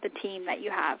about the team that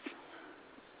you have.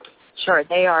 Sure,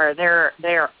 they are.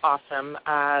 They're awesome.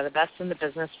 The best in the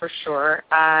business for sure.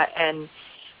 And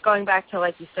going back to,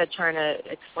 like you said, trying to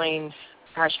explain,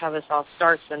 how this all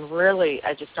starts. And really,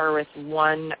 I just started with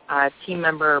one team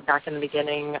member back in the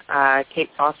beginning, Kate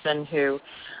Fawson, who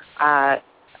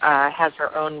has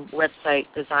her own website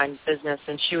design business,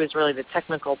 and she was really the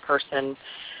technical person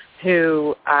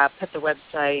who put the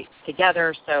website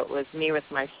together. So it was me with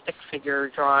my stick figure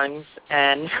drawings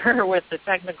and her with the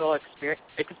technical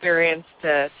experience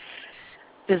to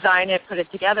design it, put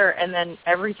it together, and then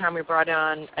every time we brought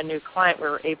on a new client, we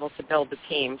were able to build the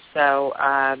team. So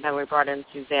then we brought in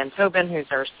Suzanne Tobin, who's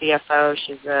our CFO.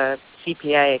 She's a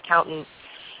CPA accountant.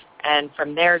 And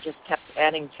from there, just kept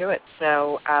adding to it.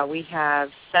 So we have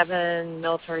 7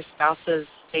 military spouses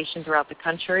stationed throughout the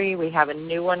country. We have a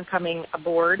new one coming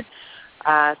aboard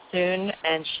soon,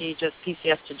 and she just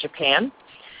PCS to Japan.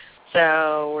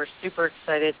 So we're super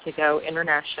excited to go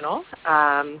international.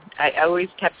 I always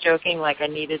kept joking I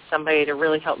needed somebody to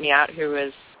really help me out who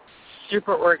was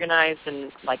super organized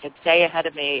and a day ahead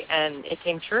of me, and it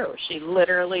came true. She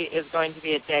literally is going to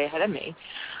be a day ahead of me.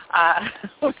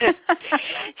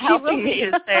 helping me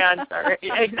to stay on target.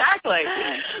 Exactly.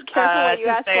 Careful what you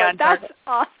ask for. That's target.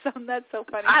 awesome. That's so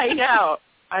funny. I know.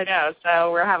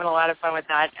 So we're having a lot of fun with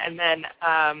that. And then,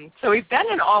 so we've been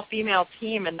an all-female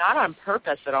team, and not on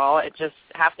purpose at all. It just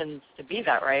happens to be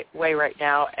that way right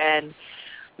now. And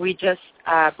we just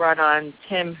brought on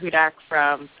Tim Hudak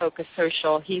from Focus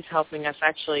Social. He's helping us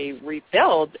actually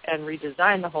rebuild and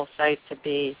redesign the whole site to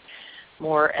be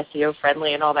more SEO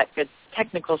friendly and all that good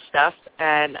technical stuff.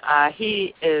 And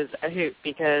he is a hoot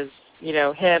because, you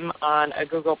know, him on a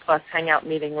Google Plus Hangout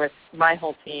meeting with my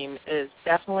whole team is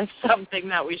definitely something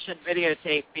that we should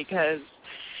videotape because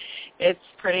it's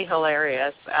pretty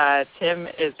hilarious. Tim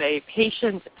is a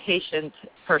patient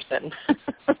person.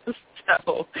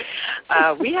 So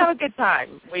we have a good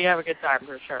time. We have a good time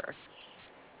for sure.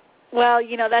 Well,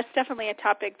 you know, that's definitely a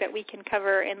topic that we can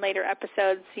cover in later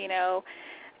episodes, you know,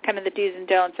 kind of the do's and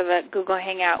don'ts of a Google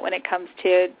Hangout when it comes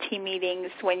to team meetings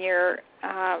when your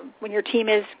team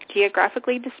is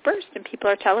geographically dispersed and people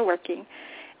are teleworking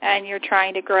and you're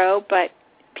trying to grow, but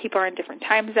people are in different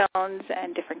time zones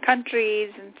and different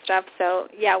countries and stuff. So,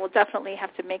 yeah, we'll definitely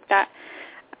have to make that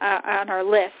on our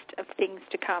list of things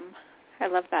to come. I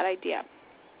love that idea.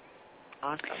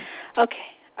 Awesome. Okay.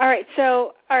 All right.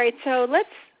 So let's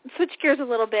switch gears a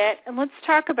little bit and let's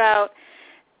talk about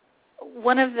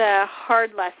one of the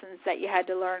hard lessons that you had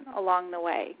to learn along the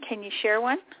way. Can you share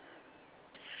one?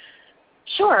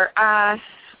 Sure. I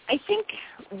think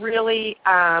really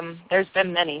there's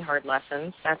been many hard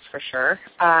lessons, that's for sure.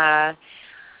 I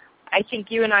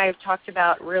think you and I have talked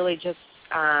about really just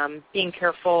being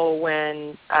careful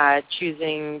when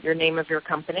choosing your name of your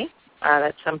company.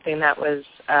 That's something that was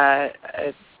a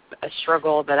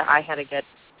struggle that I had to get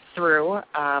through.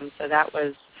 So that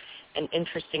was an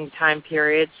interesting time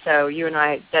period. So you and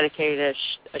I dedicated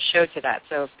a show to that.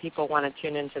 So if people want to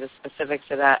tune into the specifics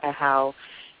of that, how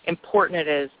important it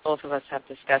is, both of us have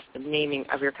discussed the naming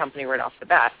of your company right off the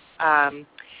bat.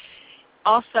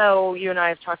 Also, you and I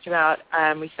have talked about,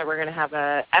 we said we're going to have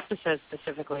an episode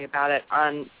specifically about it,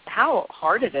 on how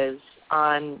hard it is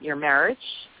on your marriage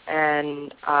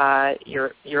and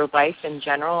your life in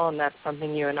general, and that's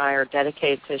something you and I are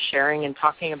dedicated to sharing and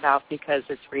talking about because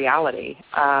it's reality.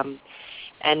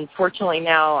 And fortunately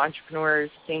now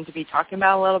entrepreneurs seem to be talking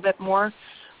about it a little bit more,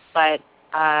 but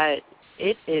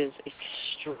it is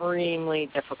extremely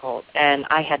difficult, and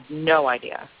I had no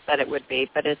idea that it would be,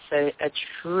 but it's a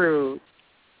true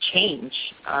change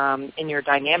in your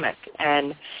dynamic.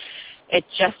 And it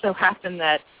just so happened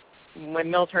that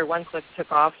when Military One Click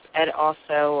took off, Ed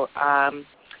also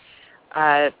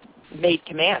made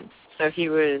command. So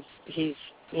he's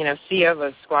CEO of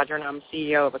a squadron. I'm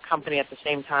CEO of a company at the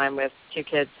same time with 2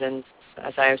 kids and,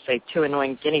 as I always say, 2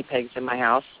 annoying guinea pigs in my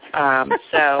house.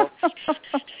 So,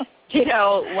 you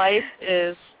know, life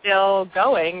is still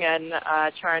going, and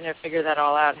trying to figure that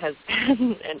all out has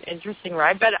been an interesting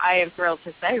ride. But I am thrilled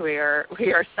to say we are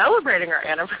celebrating our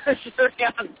anniversary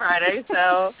on Friday.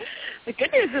 So the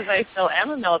good news is I still am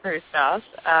a military spouse,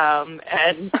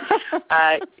 and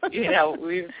you know,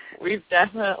 we've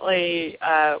definitely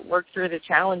worked through the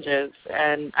challenges,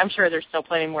 and I'm sure there's still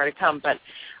plenty more to come. But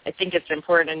I think it's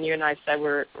important, and you and I said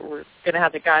we're going to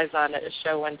have the guys on at a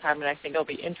show one time, and I think it'll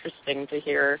be interesting to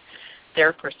hear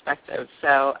their perspective.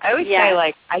 So I always say,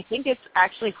 like, I think it's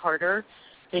actually harder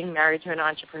being married to an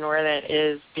entrepreneur than it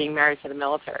is being married to the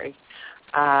military.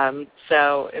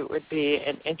 So it would be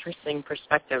an interesting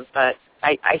perspective, but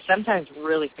I sometimes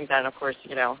really think that, and of course,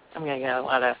 you know, I'm going to get a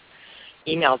lot of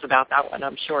emails about that one,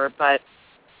 I'm sure, but,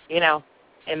 you know,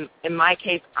 in my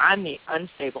case, I'm the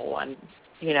unstable one.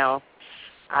 You know,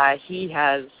 he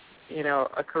has, you know,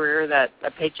 a career that a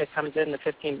paycheck comes in the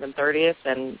 15th and 30th,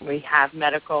 and we have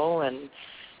medical, and,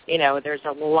 you know, there's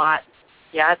a lot.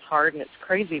 Yeah, it's hard and it's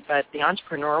crazy, but the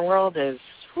entrepreneur world is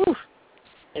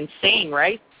insane,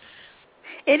 right?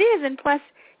 It is, and plus,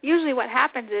 usually what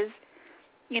happens is,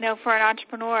 you know, for an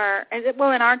entrepreneur,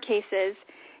 well, in our cases,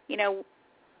 you know,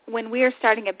 when we were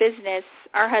starting a business,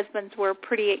 our husbands were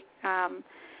pretty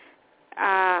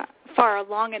far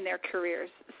along in their careers,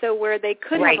 so where they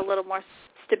could have a little more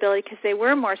stability because they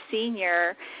were more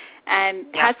senior and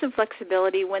had some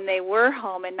flexibility when they were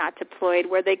home and not deployed,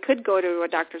 where they could go to a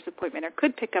doctor's appointment or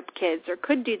could pick up kids or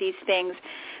could do these things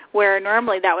where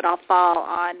normally that would all fall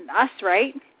on us,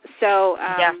 right? So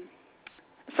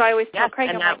so I always tell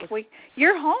Craig, I'm like,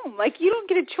 you're home. Like, you don't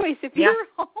get a choice. If you're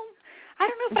home, I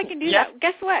don't know if I can do that.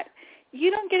 Guess what? You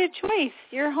don't get a choice.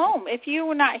 You're home. If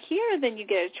you're not here, then you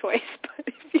get a choice. But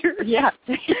if you're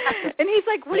and he's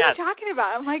like, what are you talking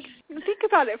about? I'm like, think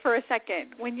about it for a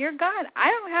second. When you're gone, I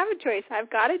don't have a choice. I've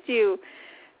got to do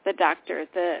the doctor,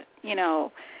 the, you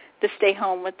know, the stay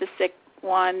home with the sick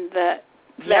one, the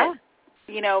vet,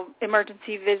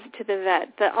 emergency visit to the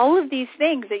vet, all of these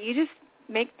things that you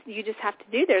just have to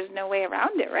do. There's no way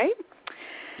around it, right?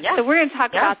 Yeah. So we're going to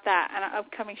talk about that on an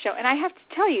upcoming show. And I have to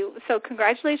tell you, so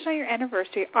congratulations on your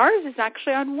anniversary. Ours is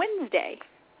actually on Wednesday,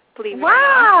 believe it or not.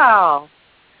 Wow.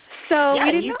 So we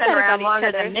didn't you've know been that around about longer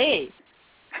each other. than me.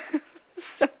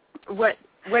 So,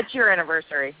 What's your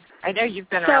anniversary? I know you've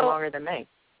been around longer than me.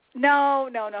 No.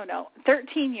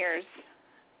 13 years.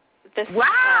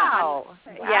 Wow.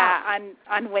 Yeah,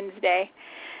 on Wednesday.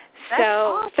 That's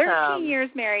so awesome. 13 years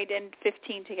married and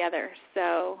 15 together.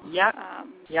 So Yep.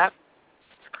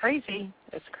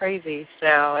 It's crazy.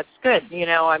 So it's good.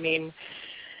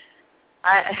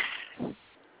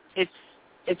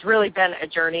 It's really been a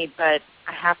journey, but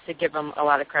I have to give him a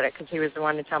lot of credit because he was the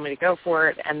one to tell me to go for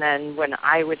it. And then when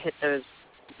I would hit those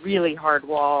really hard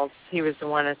walls, he was the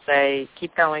one to say,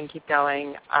 keep going.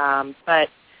 But,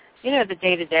 the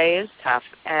day-to-day is tough.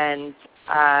 And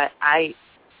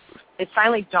it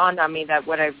finally dawned on me that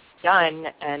what I've done,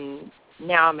 and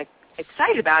now I'm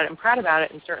excited about it and proud about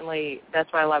it, and certainly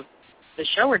that's why I love the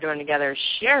show we're doing together,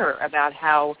 share about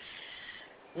how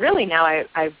really now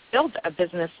I've built a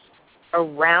business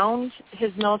around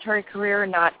his military career,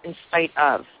 not in spite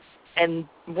of. And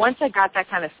once I got that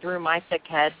kind of through my thick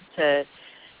head to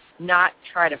not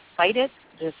try to fight it,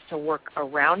 just to work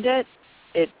around it,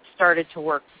 it started to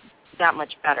work that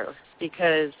much better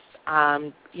because,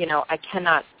 I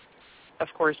cannot, of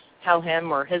course, tell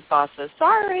him or his bosses,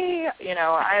 sorry,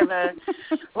 I have a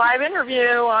live interview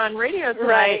on radio tonight.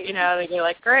 Right. They'd be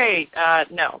like, great,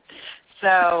 no.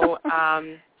 So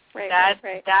that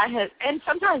has, and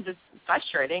sometimes it's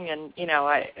frustrating, and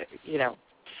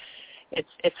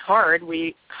it's hard.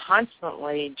 We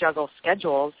constantly juggle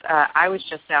schedules. I was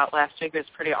just out last week. It was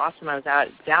pretty awesome. I was out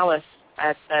at Dallas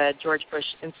at the George Bush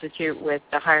Institute with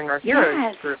the Hiring Our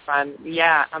Heroes group. I'm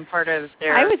part of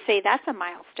their... I would say that's a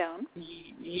milestone.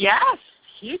 Yes,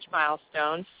 huge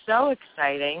milestone. So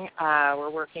exciting.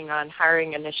 We're working on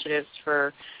hiring initiatives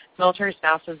for military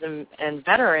spouses and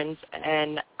veterans,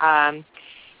 and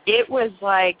it was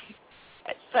like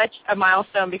such a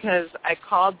milestone because I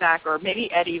called back, or maybe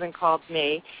Ed even called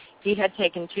me. He had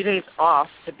taken 2 days off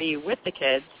to be with the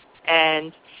kids,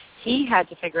 and he had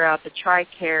to figure out the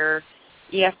TRICARE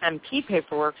ESMP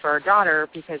paperwork for our daughter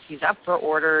because he's up for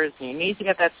orders and he needs to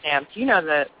get that stamped. You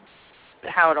know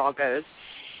how it all goes.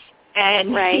 And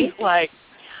he's like,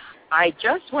 I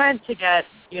just went to get,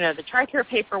 the TRICARE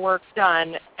paperwork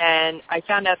done, and I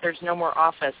found out there's no more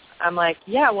office. I'm like,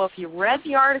 yeah, well, if you read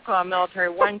the article on Military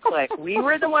One Click, we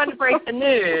were the one to break the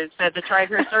news that the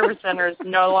TRICARE Service Centers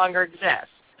no longer exist.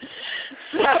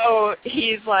 So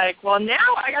he's like, well,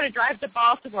 now I got to drive to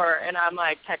Baltimore. And I'm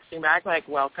like texting back, like,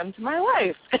 welcome to my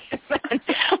life,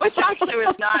 which actually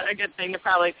was not a good thing to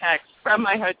probably text from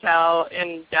my hotel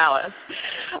in Dallas.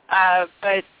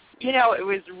 But, it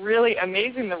was really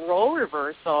amazing, the role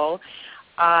reversal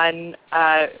on,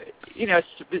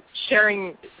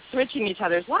 switching each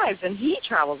other's lives. And he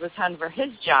travels a ton for his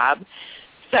job.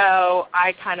 So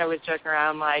I kind of was joking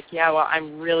around like, yeah, well,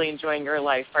 I'm really enjoying your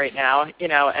life right now,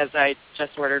 as I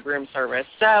just ordered room service.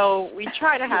 So we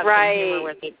try to have some humor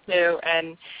with it, too.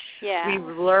 And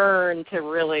we've learned to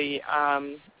really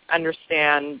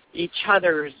understand each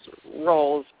other's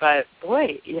roles. But,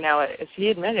 boy, as he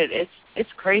admitted, it's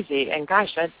crazy. And,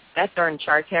 gosh, that darn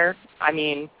TRICARE, I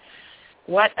mean,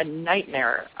 what a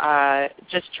nightmare,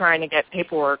 just trying to get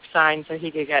paperwork signed so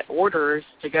he could get orders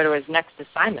to go to his next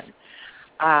assignment.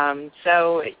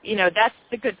 So, that's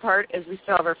the good part is we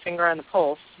still have our finger on the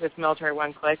pulse with Military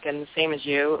One Click, and the same as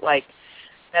you, like,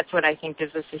 that's what I think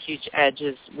gives us a huge edge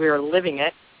is we're living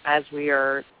it as we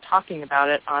are talking about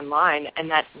it online, and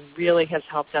that really has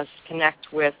helped us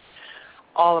connect with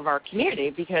all of our community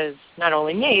because not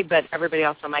only me, but everybody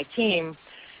else on my team,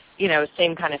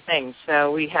 same kind of thing.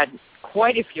 So we had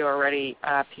quite a few already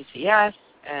PCS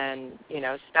and,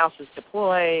 spouses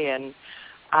deploy, and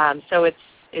so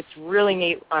it's really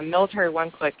neat. On Military One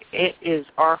Click, it is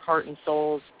our heart and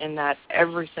souls in that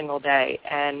every single day.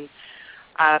 And,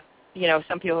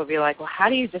 some people will be like, well, how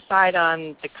do you decide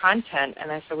on the content?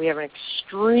 And I said, we have an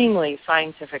extremely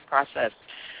scientific process.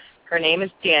 Her name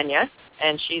is Dania,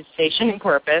 and she's stationed in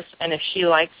Corpus, and if she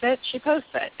likes it, she posts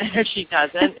it. And if she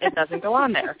doesn't, it doesn't go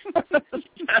on there.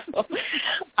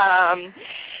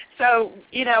 So,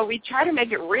 we try to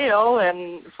make it real,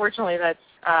 and fortunately that's,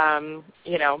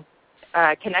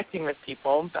 connecting with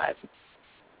people, but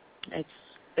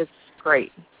it's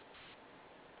great.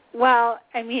 Well,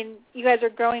 I mean, you guys are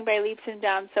growing by leaps and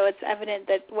bounds, so it's evident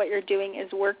that what you're doing is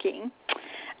working.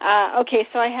 Okay,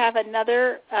 so I have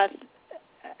another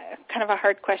kind of a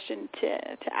hard question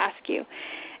to ask you.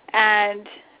 And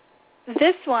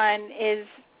this one is,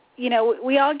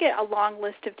 we all get a long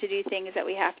list of to-do things that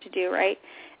we have to do, right?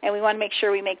 And we want to make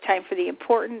sure we make time for the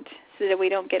important so that we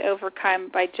don't get overcome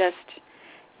by just,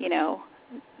 the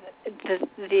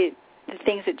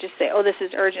things that just say, oh, this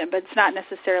is urgent, but it's not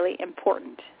necessarily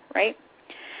important, right?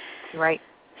 Right.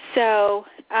 So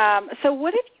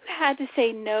what have you had to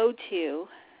say no to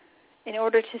in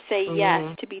order to say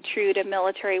yes to be true to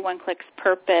Military One Click's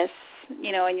purpose,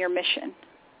 and your mission?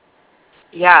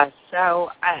 Yeah, so,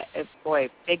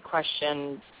 big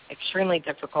question, extremely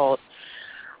difficult.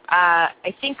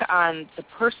 I think on the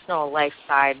personal life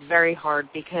side, very hard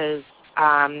because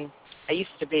I used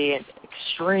to be an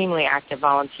extremely active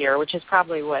volunteer, which is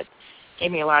probably what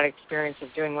gave me a lot of experience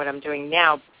of doing what I'm doing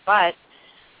now. But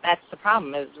that's the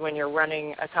problem, is when you're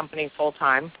running a company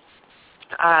full-time,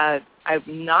 I'm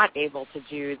not able to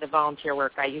do the volunteer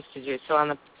work I used to do. So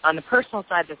on the personal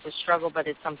side, that's a struggle, but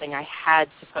it's something I had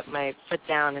to put my foot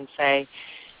down and say,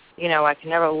 I can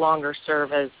no longer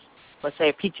serve as, let's say,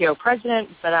 a PTO president,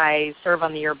 but I serve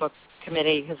on the yearbook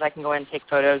committee because I can go in and take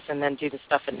photos and then do the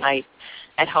stuff at night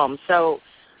at home. So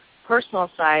personal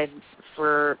side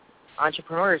for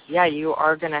entrepreneurs, you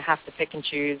are going to have to pick and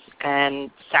choose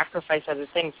and sacrifice other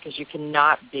things because you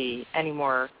cannot be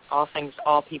anymore all things,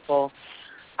 all people.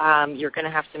 You're going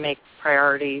to have to make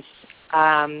priorities.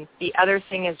 The other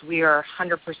thing is we are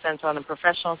 100% on the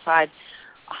professional side,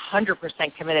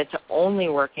 100% committed to only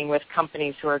working with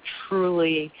companies who are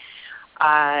truly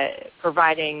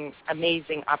providing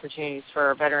amazing opportunities for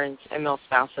our veterans and mil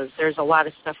spouses. There's a lot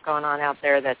of stuff going on out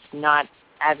there that's not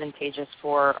advantageous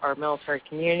for our military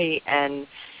community, and,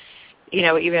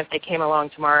 even if they came along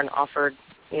tomorrow and offered,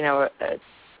 a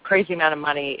crazy amount of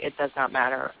money, it does not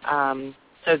matter.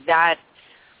 So that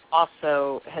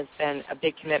also has been a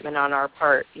big commitment on our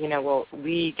part.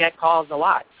 We get calls a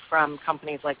lot from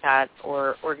companies like that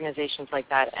or organizations like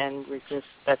that, and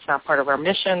that's not part of our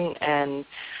mission, and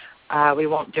we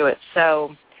won't do it.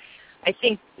 So I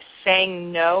think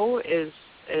saying no is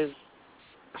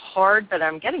hard, but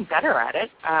I'm getting better at it.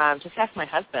 Just ask my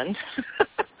husband.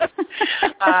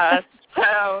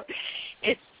 So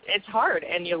it's hard,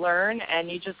 and you learn,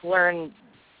 and you just learn,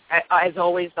 as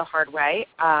always, the hard way.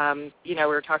 We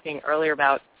were talking earlier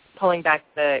about pulling back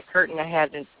the curtain. I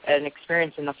had an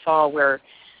experience in the fall where,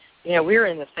 we were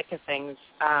in the thick of things.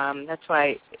 That's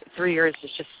why 3 years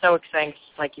is just so exciting.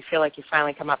 It's like you feel like you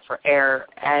finally come up for air.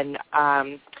 And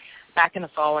back in the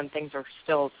fall when things are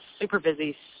still super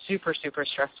busy, super, super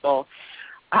stressful,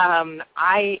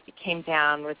 I came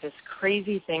down with this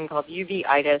crazy thing called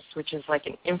uveitis, which is like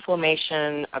an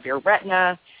inflammation of your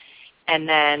retina. And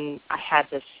then I had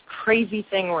this crazy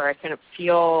thing where I couldn't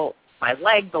feel my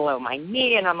leg below my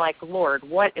knee. And I'm like, Lord,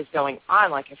 what is going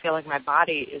on? Like, I feel like my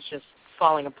body is just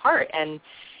falling apart. And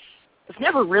I've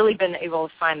never really been able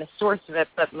to find the source of it,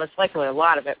 but most likely a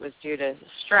lot of it was due to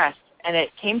stress. And it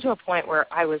came to a point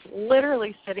where I was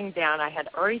literally sitting down. I had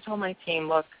already told my team,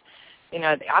 look,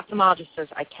 the ophthalmologist says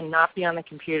I cannot be on the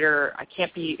computer. I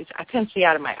couldn't see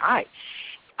out of my eye.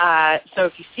 So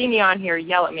if you see me on here,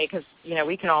 yell at me because,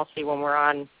 we can all see when we're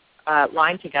on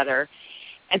line together.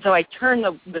 And so I turned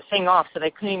the thing off so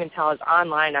they couldn't even tell I was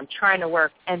online. I'm trying to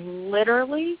work. And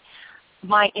literally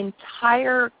my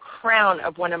entire crown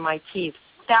of one of my teeth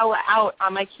fell out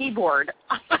on my keyboard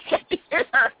on my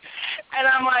computer. And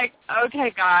I'm like, okay,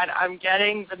 God, I'm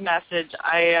getting the message.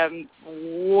 I am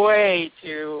way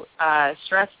too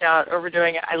stressed out,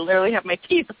 overdoing it. I literally have my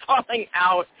teeth falling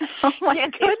out. Oh, my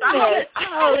goodness.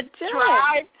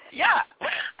 I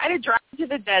had to drive to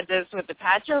the dentist with the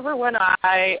patch over one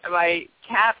eye, my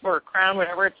cap or crown,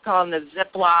 whatever it's called, and the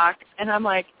Ziploc. And I'm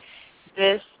like,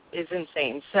 this is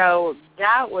insane. So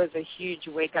that was a huge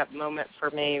wake-up moment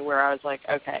for me where I was like,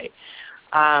 okay,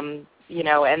 and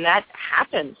that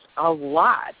happens a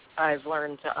lot. I've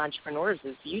learned to entrepreneurs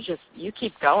is you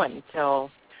keep going till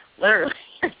literally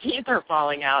your teeth are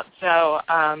falling out. So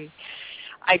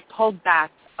I pulled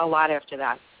back a lot after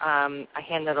that. I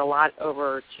handed a lot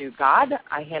over to God.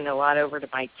 I handed a lot over to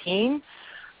my team.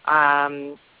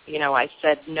 I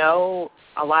said no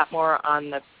a lot more on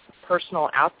the personal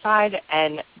outside,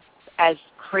 and as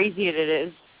crazy as it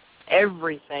is,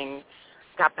 everything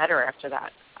got better after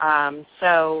that.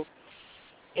 So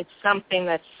it's something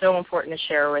that's so important to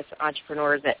share with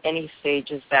entrepreneurs at any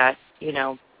stage is that,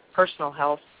 personal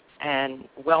health and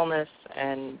wellness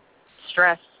and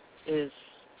stress is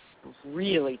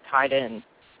really tied in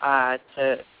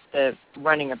to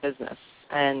running a business.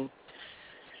 And,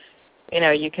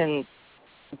 you can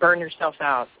burn yourself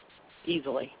out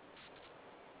easily.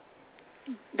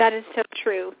 That is so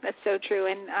true. That's so true.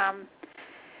 And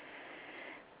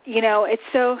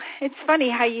it's funny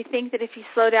how you think that if you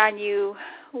slow down, you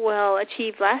will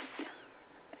achieve less,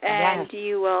 and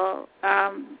you will,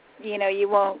 you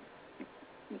won't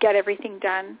get everything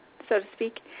done, so to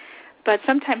speak. But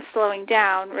sometimes slowing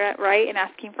down, right, and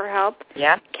asking for help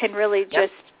can really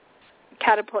just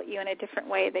catapult you in a different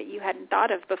way that you hadn't thought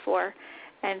of before.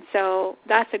 And so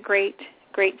that's a great,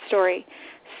 great story.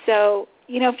 So,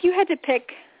 if you had to pick,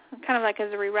 kind of like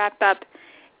as we wrap up,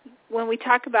 when we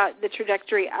talk about the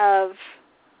trajectory of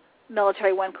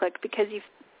Military One Click, because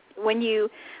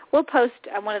we'll post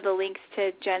one of the links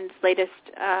to Jen's latest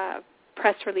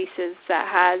press releases that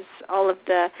has all of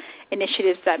the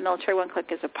initiatives that Military One Click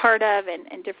is a part of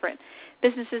and different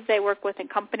businesses they work with and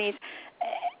companies.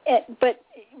 But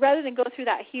rather than go through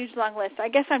that huge long list, I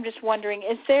guess I'm just wondering,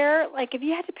 is there, if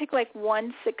you had to pick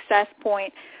one success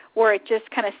point where it just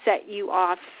kind of set you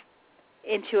off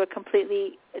into a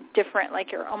completely different,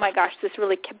 oh my gosh, this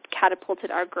really catapulted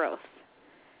our growth?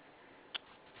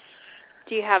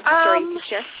 Do you have a story to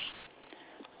share?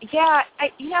 Yeah,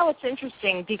 it's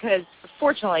interesting because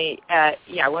fortunately,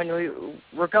 when we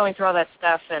were going through all that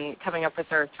stuff and coming up with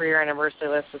our 3-year anniversary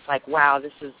list, it's like, wow,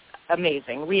 this is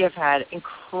amazing. We have had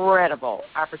incredible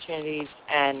opportunities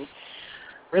and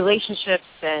relationships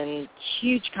and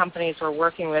huge companies we're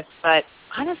working with. But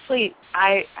honestly,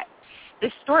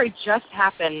 this story just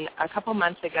happened a couple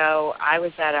months ago. I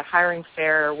was at a hiring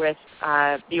fair with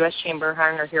the U.S. Chamber,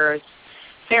 Hiring Our Heroes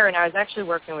Fair, and I was actually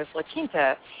working with La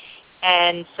Quinta.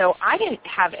 And so I didn't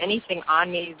have anything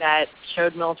on me that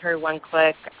showed Military One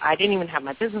Click. I didn't even have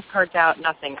my business cards out,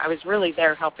 nothing. I was really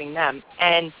there helping them.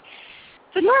 And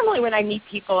so normally when I meet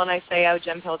people and I say,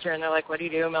 Jen Pilcher, and they're like, what do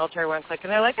you do, Military One Click?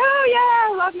 And they're like, oh,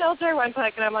 yeah, I love Military One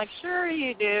Click. And I'm like, sure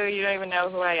you do. You don't even know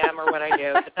who I am or what I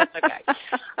do, but that's okay.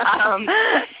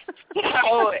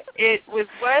 So it was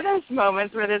one of those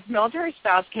moments where this military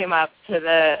spouse came up to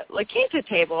the La Quinta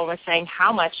table and was saying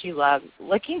how much she loved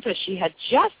La Quinta. She had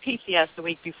just PCS the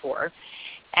week before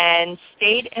and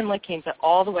stayed in La Quinta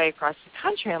all the way across the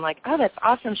country. I'm like, oh, that's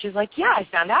awesome. She's like, yeah, I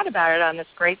found out about it on this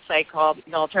great site called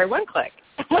Military One Click.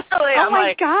 I'm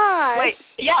my gosh. Wait,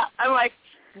 yeah. I'm like,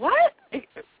 what?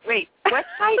 Wait, what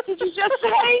site did you just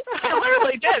say? I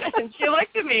literally did. And she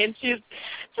looked at me, and she's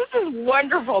just this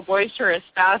wonderful, boisterous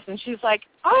spouse, and she's like,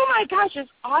 oh, my gosh, this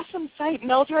awesome site,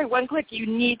 Military One Click, you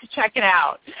need to check it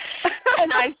out.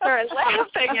 And I started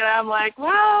laughing, and I'm like,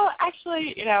 well,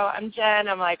 actually, I'm Jen.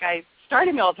 I'm like, I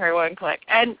started Military One Click.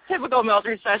 And typical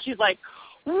military spouse, she's like,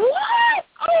 what?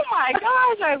 Oh, my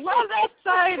gosh, I love that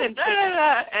site, and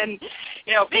da-da-da. And,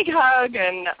 big hug,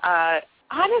 and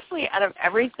honestly, out of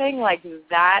everything,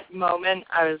 that moment,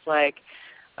 I was like,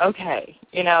 okay,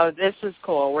 this is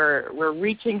cool. We're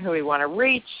reaching who we want to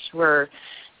reach. We're,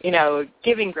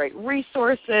 giving great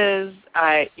resources.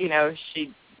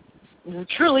 She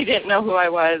truly didn't know who I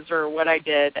was or what I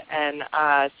did, and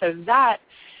so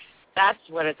that's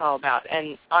what it's all about.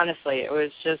 And honestly, it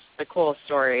was just the coolest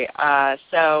story.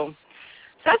 So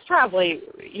that's probably,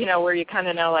 where you kind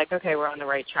of know, okay, we're on the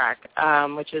right track,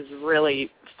 which is really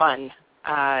fun.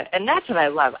 And that's what I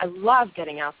love. I love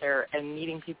getting out there and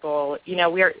meeting people.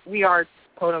 We are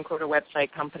quote unquote a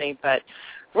website company, but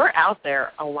we're out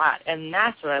there a lot, and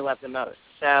that's what I love the most.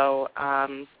 So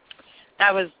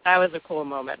that was a cool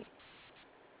moment.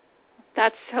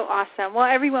 That's so awesome. Well,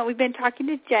 everyone, we've been talking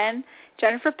to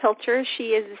Jennifer Pilcher. She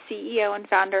is the CEO and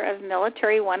founder of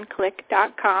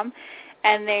MilitaryOneClick.com,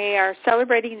 and they are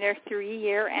celebrating their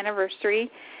 3-year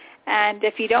anniversary. And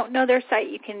if you don't know their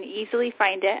site, you can easily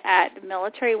find it at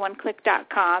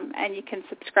MilitaryOneClick.com, and you can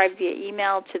subscribe via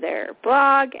email to their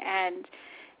blog and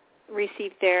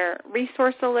receive their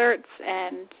resource alerts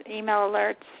and email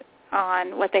alerts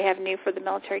on what they have new for the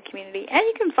military community. And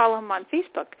you can follow them on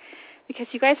Facebook because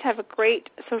you guys have a great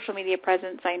social media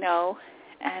presence, I know,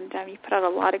 and you put out a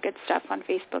lot of good stuff on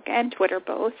Facebook and Twitter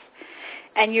both.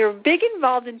 And you're big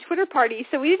involved in Twitter parties,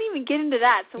 so we didn't even get into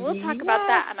that. So we'll talk about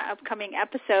that on an upcoming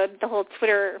episode, the whole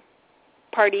Twitter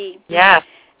party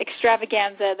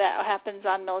extravaganza that happens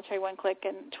on Military One Click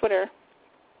and Twitter.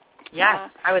 Yeah,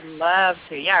 I would love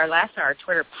to. Yeah, our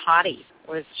Twitter potty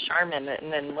was Charmin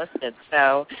and then listed.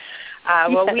 So,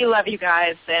 well, we love you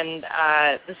guys, and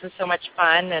this is so much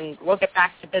fun, and we'll get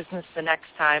back to business the next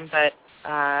time, but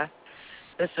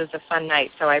this is a fun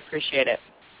night, so I appreciate it.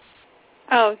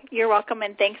 Oh, you're welcome,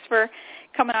 and thanks for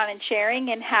coming on and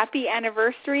sharing, and happy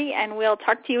anniversary, and we'll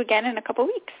talk to you again in a couple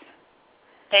weeks.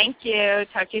 Thank you.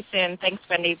 Talk to you soon. Thanks,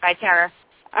 Wendy. Bye, Tara.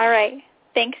 All right.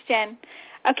 Thanks, Jen.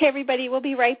 Okay, everybody, we'll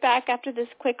be right back after this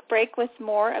quick break with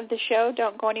more of the show.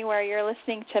 Don't go anywhere. You're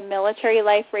listening to Military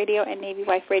Life Radio and Navy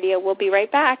Wife Radio. We'll be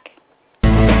right back.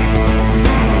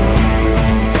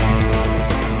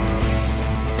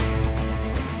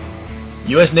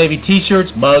 U.S. Navy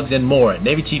t-shirts, mugs, and more at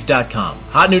NavyChief.com.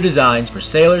 Hot new designs for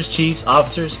sailors, chiefs,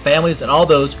 officers, families, and all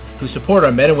those who support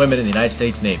our men and women in the United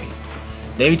States Navy.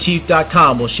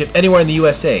 NavyChief.com will ship anywhere in the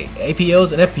USA,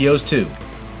 APOs and FPOs too.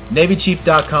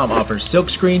 NavyChief.com offers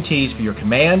silkscreen tees for your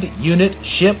command, unit,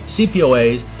 ship,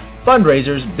 CPOAs,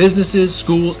 fundraisers, businesses,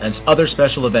 schools, and other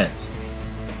special events.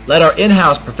 Let our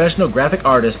in-house professional graphic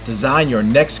artists design your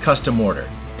next custom order.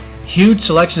 Huge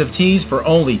selection of tees for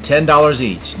only $10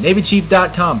 each.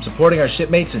 NavyChief.com, supporting our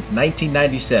shipmates since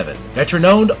 1997.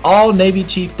 Veteran-owned, all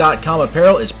NavyChief.com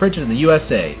apparel is printed in the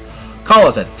USA. Call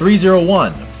us at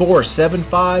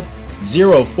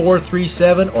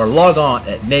 301-475-0437 or log on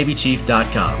at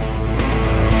NavyChief.com.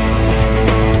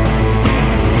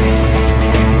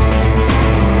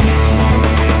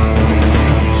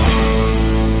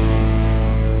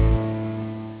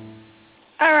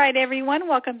 All right, everyone,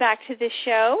 welcome back to the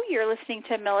show. You're listening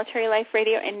to Military Life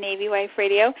Radio and Navy Wife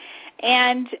Radio.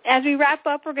 And as we wrap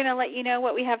up, we're going to let you know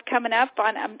what we have coming up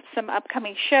on some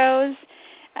upcoming shows,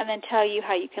 and then tell you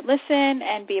how you can listen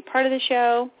and be a part of the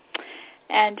show.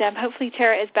 And hopefully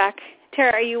Tara is back.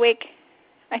 Tara, are you awake?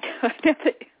 I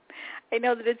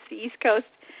know that it's the East Coast.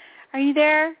 Are you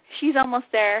there? She's almost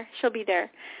there. She'll be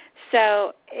there.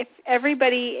 So if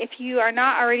you are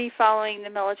not already following the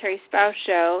Military Spouse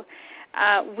Show,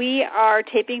 we are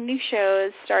taping new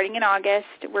shows starting in August.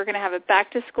 We're going to have a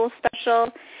back-to-school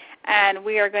special, and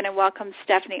we are going to welcome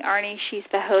Stephanie Arney. She's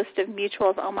the host of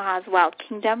Mutual's Omaha's Wild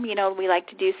Kingdom. You know, we like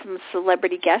to do some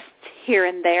celebrity guests here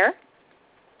and there.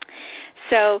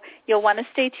 So you'll want to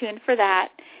stay tuned for that.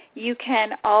 You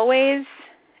can always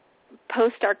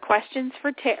post our questions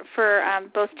for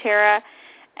both Tara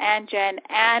and Jen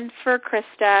and for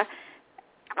Krista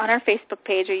on our Facebook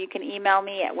page, or you can email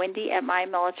me at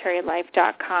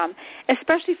wendy@mymilitarylife.com,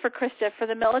 especially for Krista. For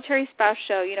the Military Spouse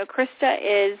Show, you know, Krista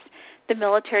is the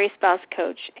military spouse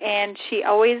coach, and she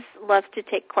always loves to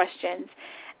take questions.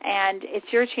 And it's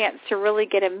your chance to really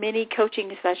get a mini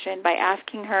coaching session by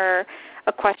asking her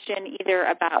a question either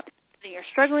about something you're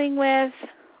struggling with,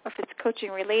 or if it's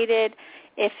coaching related,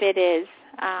 if it is,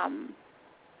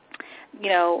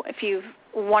 if you've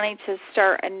wanting to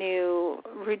start a new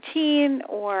routine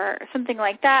or something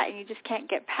like that, and you just can't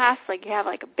get past, like you have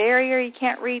like a barrier you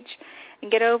can't reach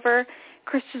and get over.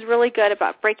 Krista's really good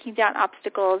about breaking down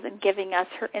obstacles and giving us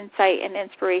her insight and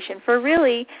inspiration for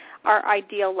really our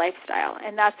ideal lifestyle,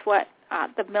 and that's what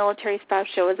the Military Spouse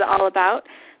Show is all about.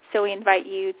 So we invite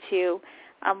you to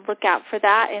look out for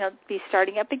that, and it'll be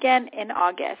starting up again in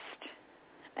August,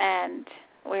 and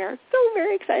we're so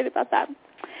very excited about that.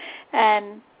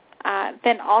 And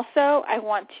then also I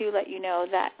want to let you know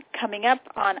that coming up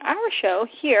on our show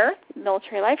here,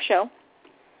 Military Life Show,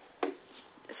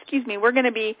 we're going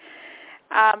to be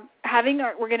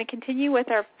we're going to continue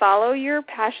with our Follow Your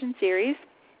Passion series.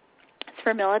 It's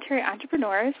for military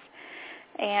entrepreneurs,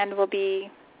 and we'll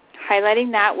be highlighting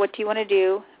that. What do you want to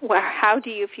do? How do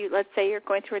you, let's say you're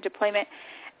going through a deployment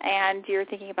and you're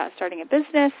thinking about starting a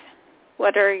business,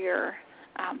 what are your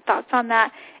thoughts on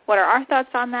that? What are our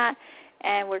thoughts on that?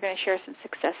 And we're going to share some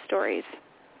success stories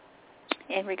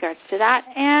in regards to that.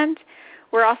 And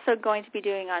we're also going to be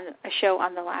doing a show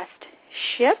on the last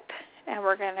ship, and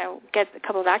we're going to get a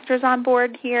couple of actors on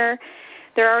board here.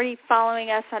 They're already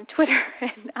following us on Twitter,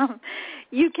 and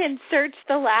you can search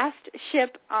The Last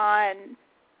Ship on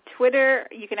Twitter.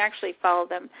 You can actually follow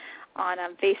them on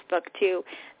Facebook, too.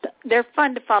 They're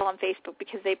fun to follow on Facebook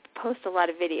because they post a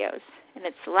lot of videos, and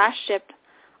it's The Last Ship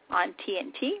on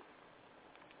TNT.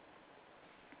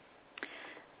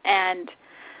 And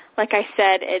like I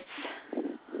said, it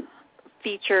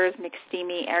features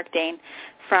McSteamy, Eric Dane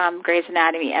from Grey's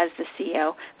Anatomy as the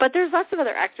CEO. But there's lots of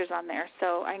other actors on there,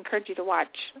 so I encourage you to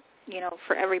watch,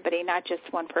 for everybody, not just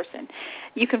one person.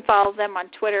 You can follow them on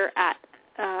Twitter at,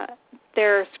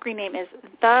 their screen name is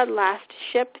The Last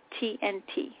Ship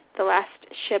TNT, The Last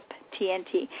Ship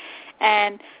TNT.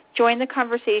 And join the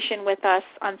conversation with us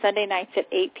on Sunday nights at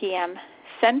 8 p.m.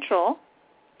 Central.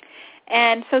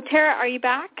 And so, Tara, are you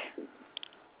back?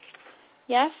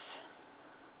 Yes?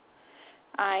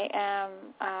 I am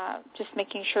just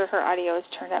making sure her audio is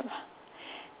turned up,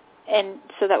 and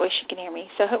so that way she can hear me.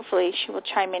 So hopefully she will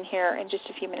chime in here in just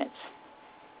a few minutes.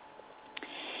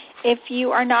 If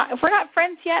we're not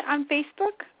friends yet on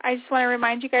Facebook, I just want to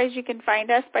remind you guys you can find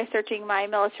us by searching My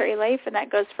Military Life, and that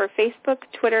goes for Facebook,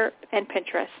 Twitter, and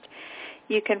Pinterest.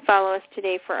 You can follow us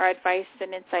today for our advice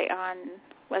and insight on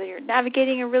whether you're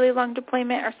navigating a really long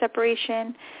deployment or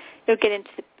separation.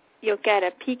 You'll get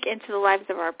a peek into the lives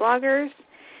of our bloggers,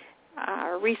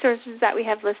 our resources that we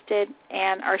have listed,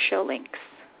 and our show links.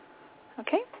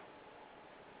 Okay?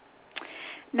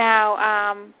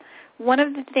 Now, one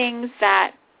of the things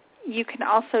that you can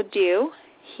also do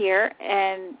here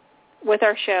and with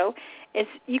our show is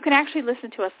you can actually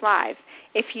listen to us live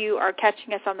if you are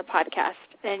catching us on the podcast.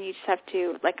 And you just have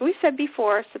to, like we said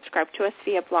before, subscribe to us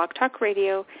via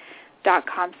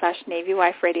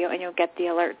blogtalkradio.com/NavyWifeRadio, and you'll get the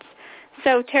alerts.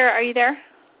 So, Tara, are you there?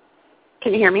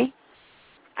 Can you hear me?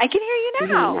 I can hear you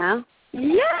now.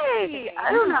 Yay!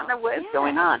 I do not know what is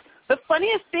going on. The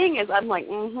funniest thing is I'm like,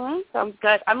 sounds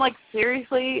good. I'm like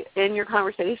seriously in your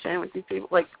conversation with these people,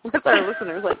 like with our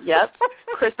listeners, like, yep,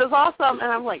 Chris is awesome.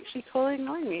 And I'm like, she's totally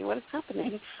ignoring me. What is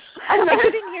happening? I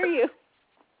couldn't hear you.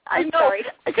 I know. Sorry.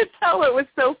 I could tell it was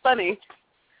so funny.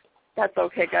 That's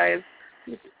okay, guys.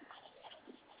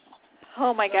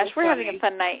 Oh, my gosh. We're having a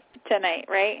fun night tonight,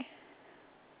 right?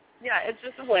 Yeah, it's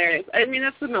just hilarious. I mean,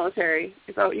 that's the military.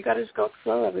 So you got to just go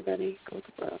slow, everybody. Go with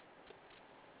the flow.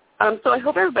 So I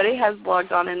hope everybody has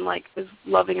logged on and like is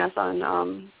loving us on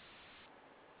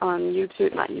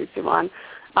YouTube, not YouTube, on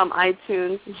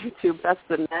iTunes, YouTube. That's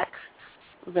the next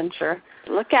venture.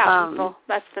 Look out, people.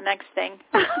 That's the next thing.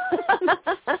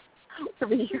 To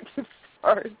be YouTube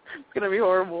stars. It's going to be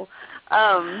horrible.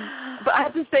 But I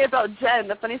have to say about Jen,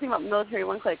 the funny thing about Military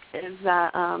One Click is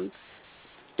that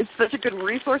it's such a good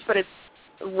resource, but it's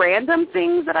random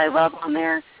things that I love on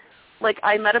there. Like,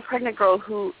 I met a pregnant girl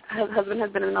who her husband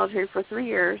has been in the military for 3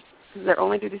 years. This is their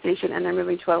only duty station, and they're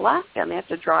moving to Alaska, and they have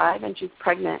to drive, and she's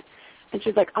pregnant. And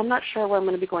she's like, I'm not sure where I'm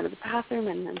going to be going to the bathroom,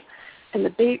 and the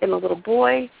baby and the little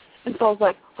boy. And so I was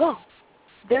like, oh,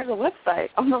 there's a website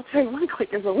on Military One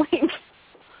Click. There's a link,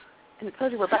 and it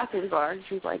tells you where bathrooms are. And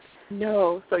she was like,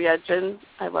 no. So, yeah, Jen,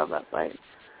 I love that site.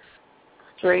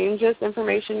 Strangest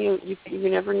information you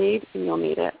never need, and you'll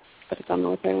need it. But it's on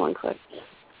Military One Click.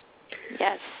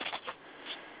 Yes.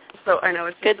 So I know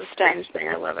it's good just a stuff. strange thing.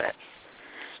 I love it.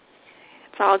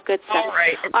 It's all good stuff.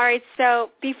 All right.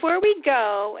 So before we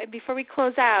go and before we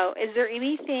close out, is there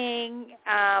anything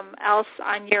else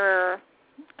on your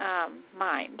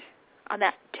mind, on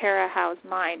that Tara Howe's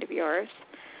mind of yours,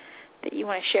 that you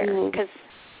want to share? Because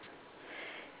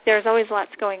there's always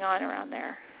lots going on around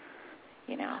there,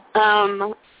 you know.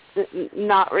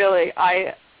 Not really.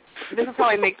 This is how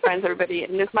I make friends, everybody.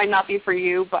 And this might not be for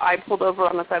you, but I pulled over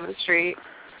on the side of the street,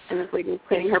 and this lady was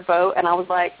cleaning her boat, and I was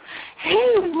like,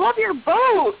 hey, we love your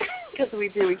boat. Because we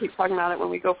do. We keep talking about it when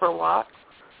we go for a walk.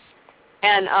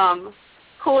 And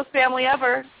coolest family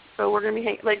ever. So we're going to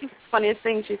be like, funniest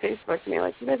thing, she Facebooked me,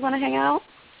 like, you guys want to hang out?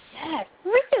 Yes.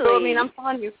 Really? So, I mean, I'm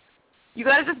telling you, you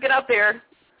got to just get out there.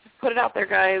 Just put it out there,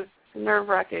 guys. It's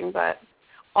nerve-wracking, but...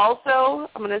 Also,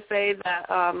 I'm going to say that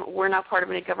we're not part of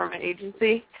any government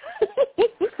agency.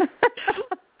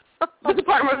 The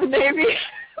Department of the Navy.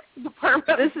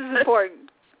 This is important.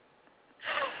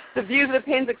 The views and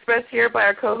opinions expressed here by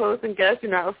our co-hosts and guests do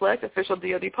not reflect official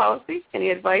DoD policy.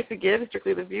 Any advice we give is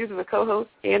strictly the views of the co-host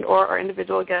and or our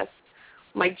individual guests.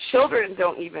 My children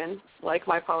don't even like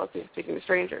my policy of speaking to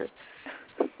strangers.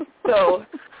 So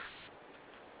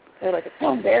they're like, it's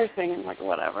so embarrassing, and like,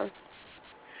 whatever.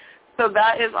 So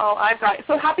that is all I've got.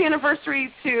 So happy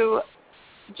anniversary to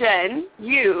Jen,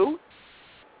 you,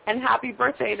 and happy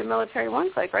birthday to Military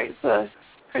One Click, right? It's a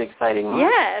pretty exciting one.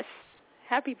 Yes.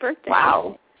 Happy birthday.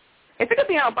 Wow. If you're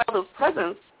going to buy all those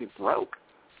presents, you broke.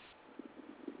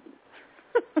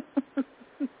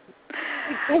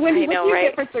 What do you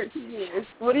get for 13 years?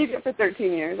 What do you get for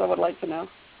 13 years? I would like to know.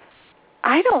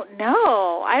 I don't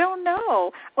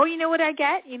know. Oh, you know what I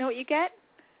get? You know what you get?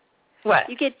 What?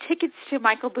 You get tickets to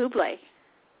Michael Bublé.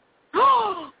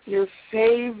 Oh, your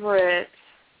favorite.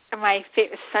 My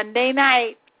Sunday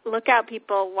night. Look out,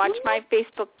 people. Watch our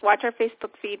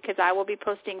Facebook feed, because I will be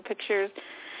posting pictures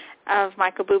of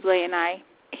Michael Bublé and I.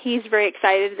 He's very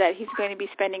excited that he's going to be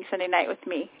spending Sunday night with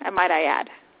me, might I add.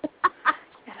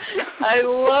 I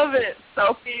love it.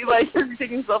 Selfie, like you're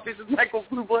taking selfies with Michael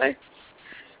Bublé.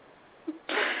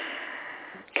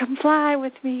 Come fly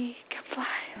with me. Come fly.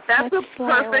 That's Let's a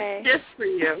fly perfect away. gift for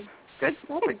you. Good.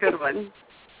 That's a good one.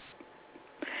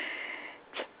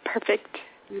 Perfect.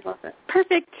 You love it.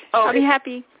 Perfect. Oh, I'll be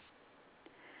happy.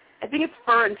 I think it's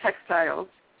fur and textiles.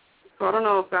 So I don't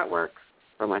know if that works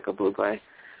for Michael Bublé.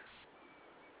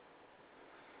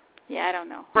 Yeah, I don't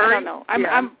know. Fur, I don't know.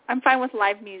 I'm fine with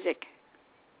live music.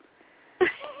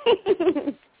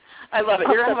 I love it.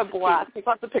 You're gonna have a blast. Take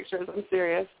lots of pictures. I'm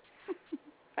serious.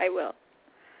 I will.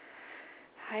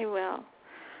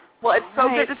 Well, it's so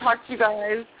good to talk to you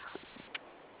guys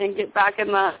and get back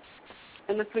in the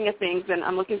swing of things. And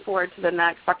I'm looking forward to the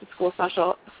next back to school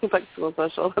special. That's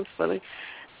funny.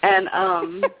 And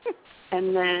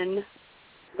and then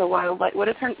the wildlife.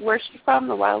 Where's she from?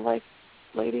 The wildlife.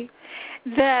 lady?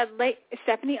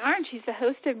 Stephanie Arndt. She's the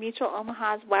host of Mutual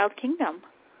Omaha's Wild Kingdom.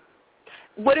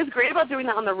 What is great about doing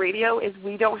that on the radio is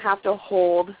we don't have to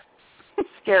hold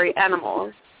scary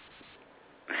animals.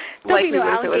 There'll like be no we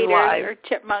would if it was live. alligators or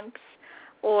chipmunks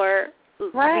or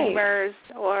lemurs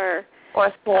or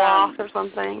a sloth or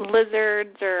something.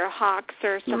 Lizards or hawks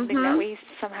or something that we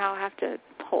somehow have to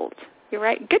hold. You're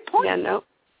right. Good point. Yeah, no.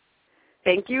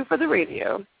 Thank you for the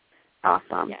radio.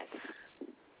 Awesome. Yes.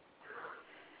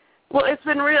 Well, it's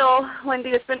been real, Wendy.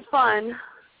 It's been fun.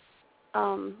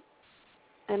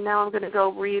 And now I'm going to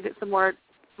go read some more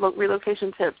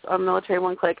relocation tips on Military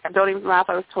One Click. Don't even laugh.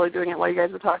 I was totally doing it while you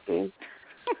guys were talking.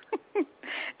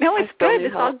 No, it's good.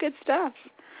 It's all good stuff.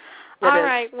 All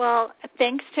right. Well,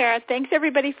 thanks, Tara. Thanks,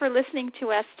 everybody, for listening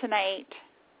to us tonight.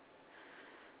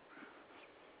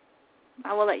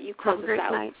 I will let you close us out. Have a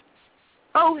great night.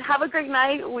 Oh, have a great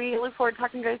night. We look forward to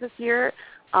talking to you guys this year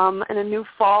in a new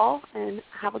fall. And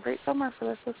have a great summer for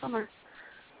the rest of the summer.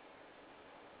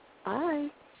 Bye.